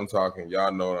regular, I'm talking,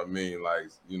 y'all know what I mean? Like,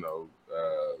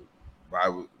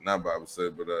 Bible, not Bible study,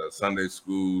 but Sunday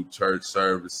school, church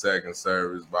service, second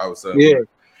service, Bible study. Yeah.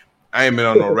 I ain't been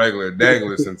on no regular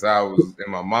since I was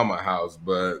in my mama house,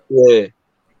 but even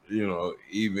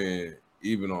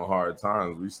on hard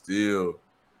times, we still,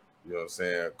 you know what I'm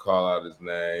saying, call out his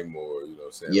name or, you know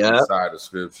what I'm saying, recite the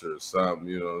scripture or something,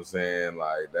 you know what I'm saying?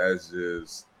 Like that's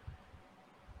just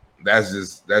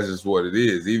what it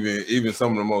is. Even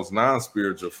some of the most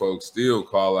non-spiritual folks still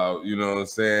call out, you know what I'm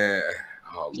saying?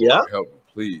 Oh Lord, help me,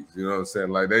 please. You know what I'm saying?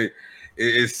 Like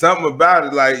it's something about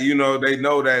it. Like, you know, they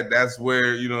know that that's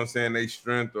where, you know what I'm saying, they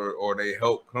strength or they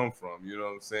help come from. You know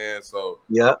what I'm saying? So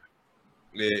yeah,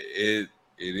 it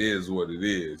is what it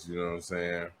is. You know what I'm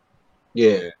saying?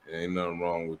 yeah, Ain't nothing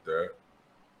wrong with that.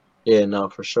 yeah. No,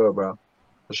 for sure, bro.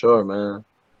 For sure, man.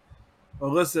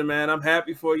 Well, listen, man, I'm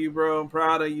happy for you, bro. I'm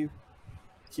proud of you.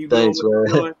 Keep doing Thanks, what you're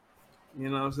man. doing. You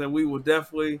know what I'm saying? We will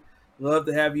definitely love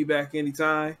to have you back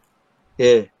anytime.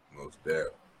 Yeah, Most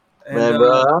definitely. And, man,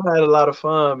 bro. I had a lot of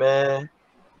fun, man.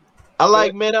 I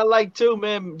like too,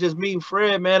 man, just meeting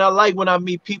Fred, man. I like when I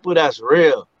meet people that's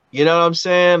real. You know what I'm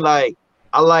saying? Like,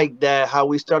 I like that how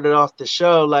we started off the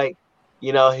show, like,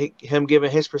 you know, him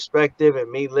giving his perspective and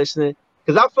me listening.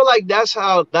 Because I feel like that's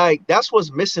how, like, that's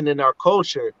what's missing in our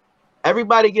culture.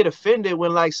 Everybody get offended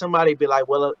when, like, somebody be like,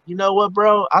 well, you know what,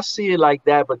 bro? I see it like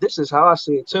that, but this is how I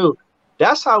see it too.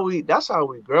 That's how we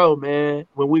grow, man.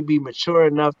 When we be mature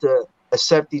enough to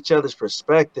accept each other's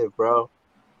perspective, bro.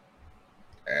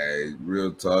 Hey,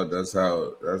 real talk. That's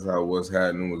how What's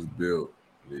Happening was built.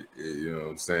 You know what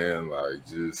I'm saying? Like,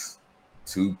 just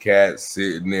two cats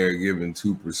sitting there giving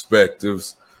two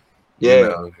perspectives. Yeah. You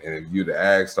know, and if you'd have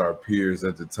asked our peers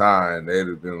at the time, they'd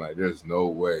have been like, "There's no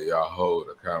way y'all hold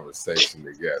a conversation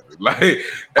together." Like, hey,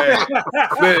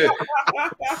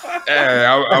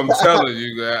 I'm telling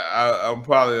you, I'm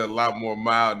probably a lot more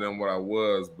mild than what I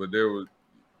was, but there was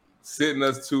sitting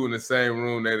us two in the same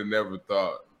room. They'd have never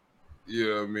thought. You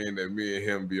know what I mean? That me and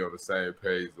him be on the same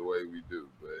page the way we do.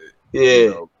 But, you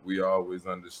know, we always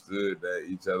understood that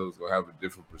each other was going to have a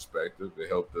different perspective. It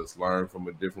helped us learn from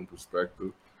a different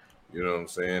perspective. You know what I'm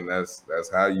saying? That's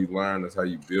how you learn. That's how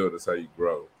you build. That's how you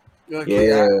grow. Okay,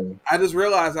 yeah. I just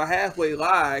realized I halfway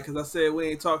lied because I said we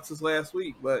ain't talked since last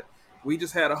week, but we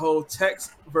just had a whole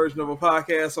text version of a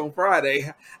podcast on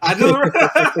Friday. I just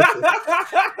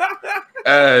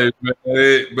hey, man,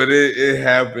 it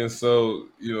happens so,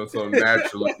 you know, so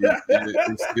naturally.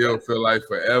 it still feel like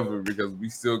forever because we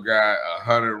still got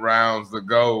 100 rounds to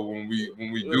go when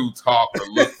we do talk or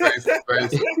look face to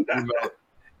face. You know,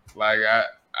 like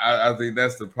I think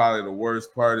that's probably the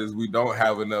worst part is we don't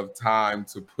have enough time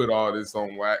to put all this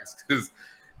on wax because,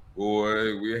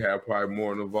 boy, we have probably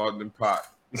more in the vault than pot.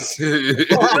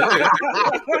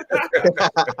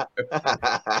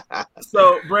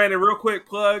 So, Brandon, real quick,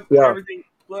 plug everything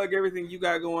you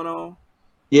got going on.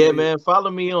 Yeah, man.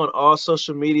 Follow me on all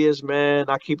social medias, man.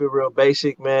 I keep it real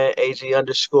basic, man.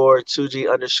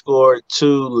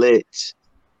 AG_2G_2lit.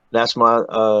 That's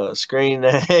my screen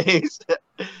names.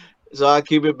 So I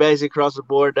keep it basic across the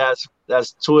board. That's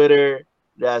Twitter,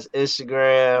 that's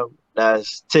Instagram,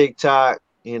 that's TikTok,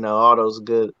 you know, all those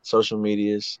good social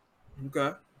medias.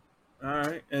 Okay. All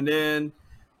right. And then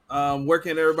where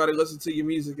can everybody listen to your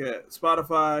music at?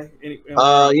 Spotify?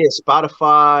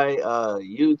 Spotify,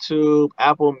 YouTube,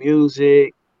 Apple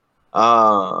Music,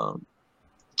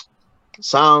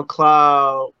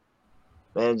 SoundCloud,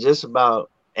 man, just about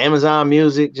Amazon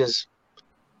Music, just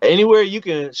anywhere you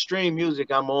can stream music,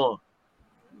 I'm on.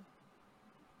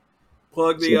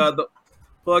 Plug the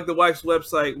wife's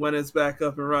website when it's back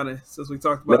up and running. Since we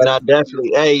talked about I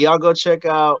definitely. Hey, y'all go check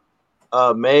out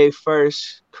May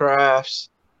 1st Crafts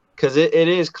because it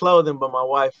is clothing, but my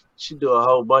wife, she do a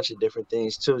whole bunch of different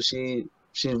things too. She's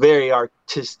very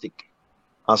artistic.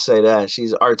 I'll say that.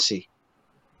 She's artsy.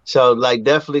 So like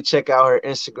definitely check out her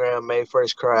Instagram, May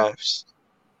 1st Crafts.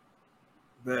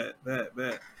 Bet.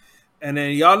 And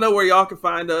then y'all know where y'all can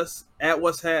find us at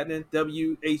What's Happening,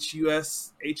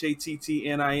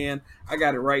 WHUSHATTNIN. I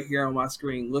got it right here on my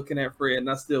screen looking at Fred, and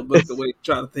I still looked away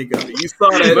trying to think of it. You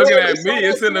saw that. Looking at me,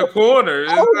 it's in the corner.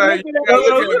 It's like, you gotta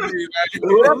look at me.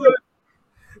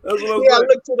 That's what I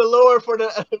look to the Lord for the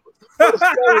spelling. You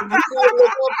see it look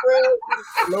up, Fred?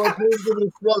 Lord, please give me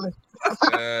the spelling.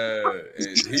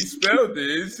 He spelled it.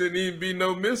 It shouldn't even be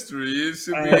no mystery. It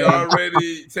should be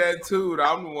already tattooed.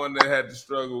 I'm the one that had to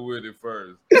struggle with it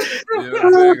first. You know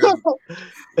what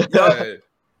I'm saying?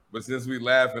 But since we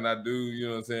laughing, I do, you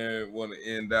know what I'm saying, want to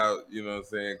end out, you know what I'm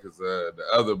saying, because the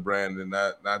other Brandon,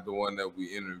 not the one that we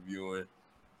interviewing.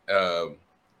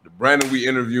 The Brandon we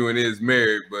interviewing is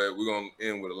married, but we're going to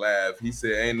end with a laugh. He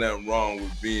said, ain't nothing wrong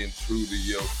with being true to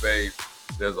your faith.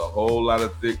 There's a whole lot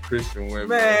of thick Christian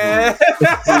women who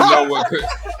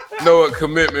know what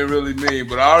commitment really means.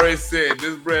 But I already said,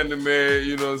 this Brandon married,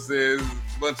 you know what I'm saying, there's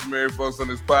a bunch of married folks on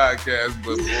this podcast,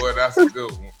 but boy, that's a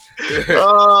good one.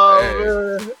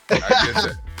 Man.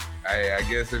 I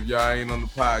guess if y'all ain't on the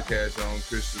podcast, y'all on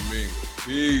Christian Mingle.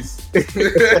 Peace.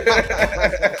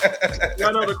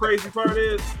 Y'all know the crazy part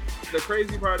is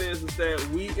that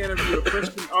we interviewed a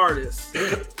Christian artist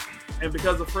And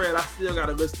because of Fred, I still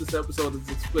gotta list this episode as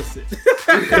explicit.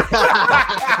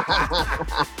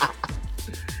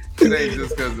 It ain't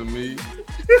just because of me.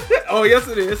 Oh, yes,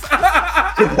 it is.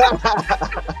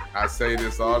 I say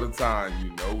this all the time. You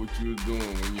know what you was doing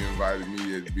when you invited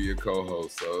me to be a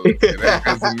co-host, so it ain't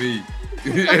because of me.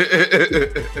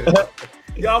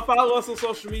 Y'all follow us on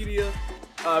social media.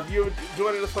 If you're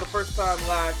joining us for the first time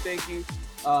live, thank you.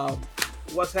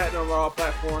 What's happening on all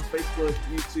platforms: Facebook,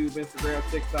 YouTube, Instagram,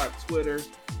 TikTok, Twitter.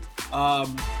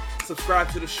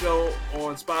 Subscribe to the show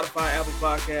on Spotify, Apple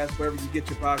Podcasts, wherever you get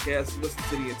your podcasts. Listen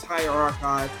to the entire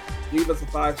archive. Leave us a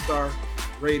 5-star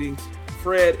rating.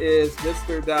 Fred is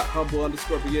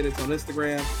Mr.humble_beginnings on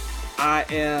Instagram. I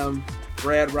am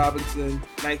Brad Robinson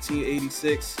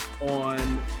 1986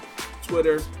 on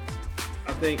Twitter,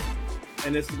 I think,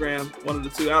 and Instagram, one of the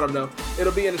two. I don't know.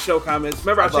 It'll be in the show comments.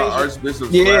 Remember, I changed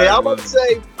it. Yeah, I'm about to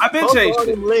say. I've been changed all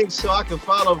them links so I can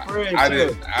follow Fred.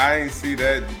 I ain't see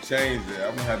that. You changed it.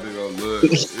 I'm gonna have to go look.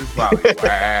 It's probably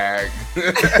whack.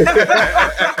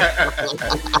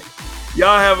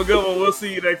 Y'all have a good one. We'll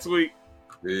see you next week.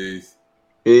 Peace.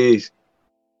 Peace.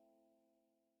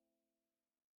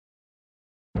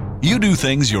 You do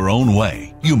things your own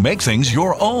way. You make things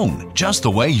your own, just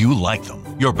the way you like them.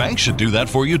 Your bank should do that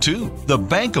for you too. The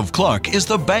Bank of Clark is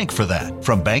the bank for that.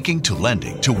 From banking to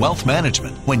lending to wealth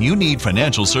management, when you need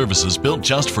financial services built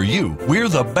just for you, we're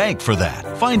the bank for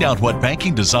that. Find out what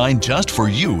banking designed just for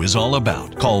you is all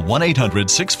about. Call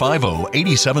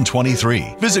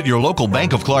 1-800-650-8723. Visit your local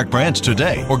Bank of Clark branch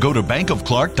today or go to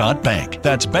bankofclark.bank.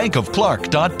 That's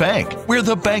bankofclark.bank. We're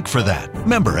the bank for that.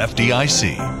 Member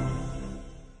FDIC.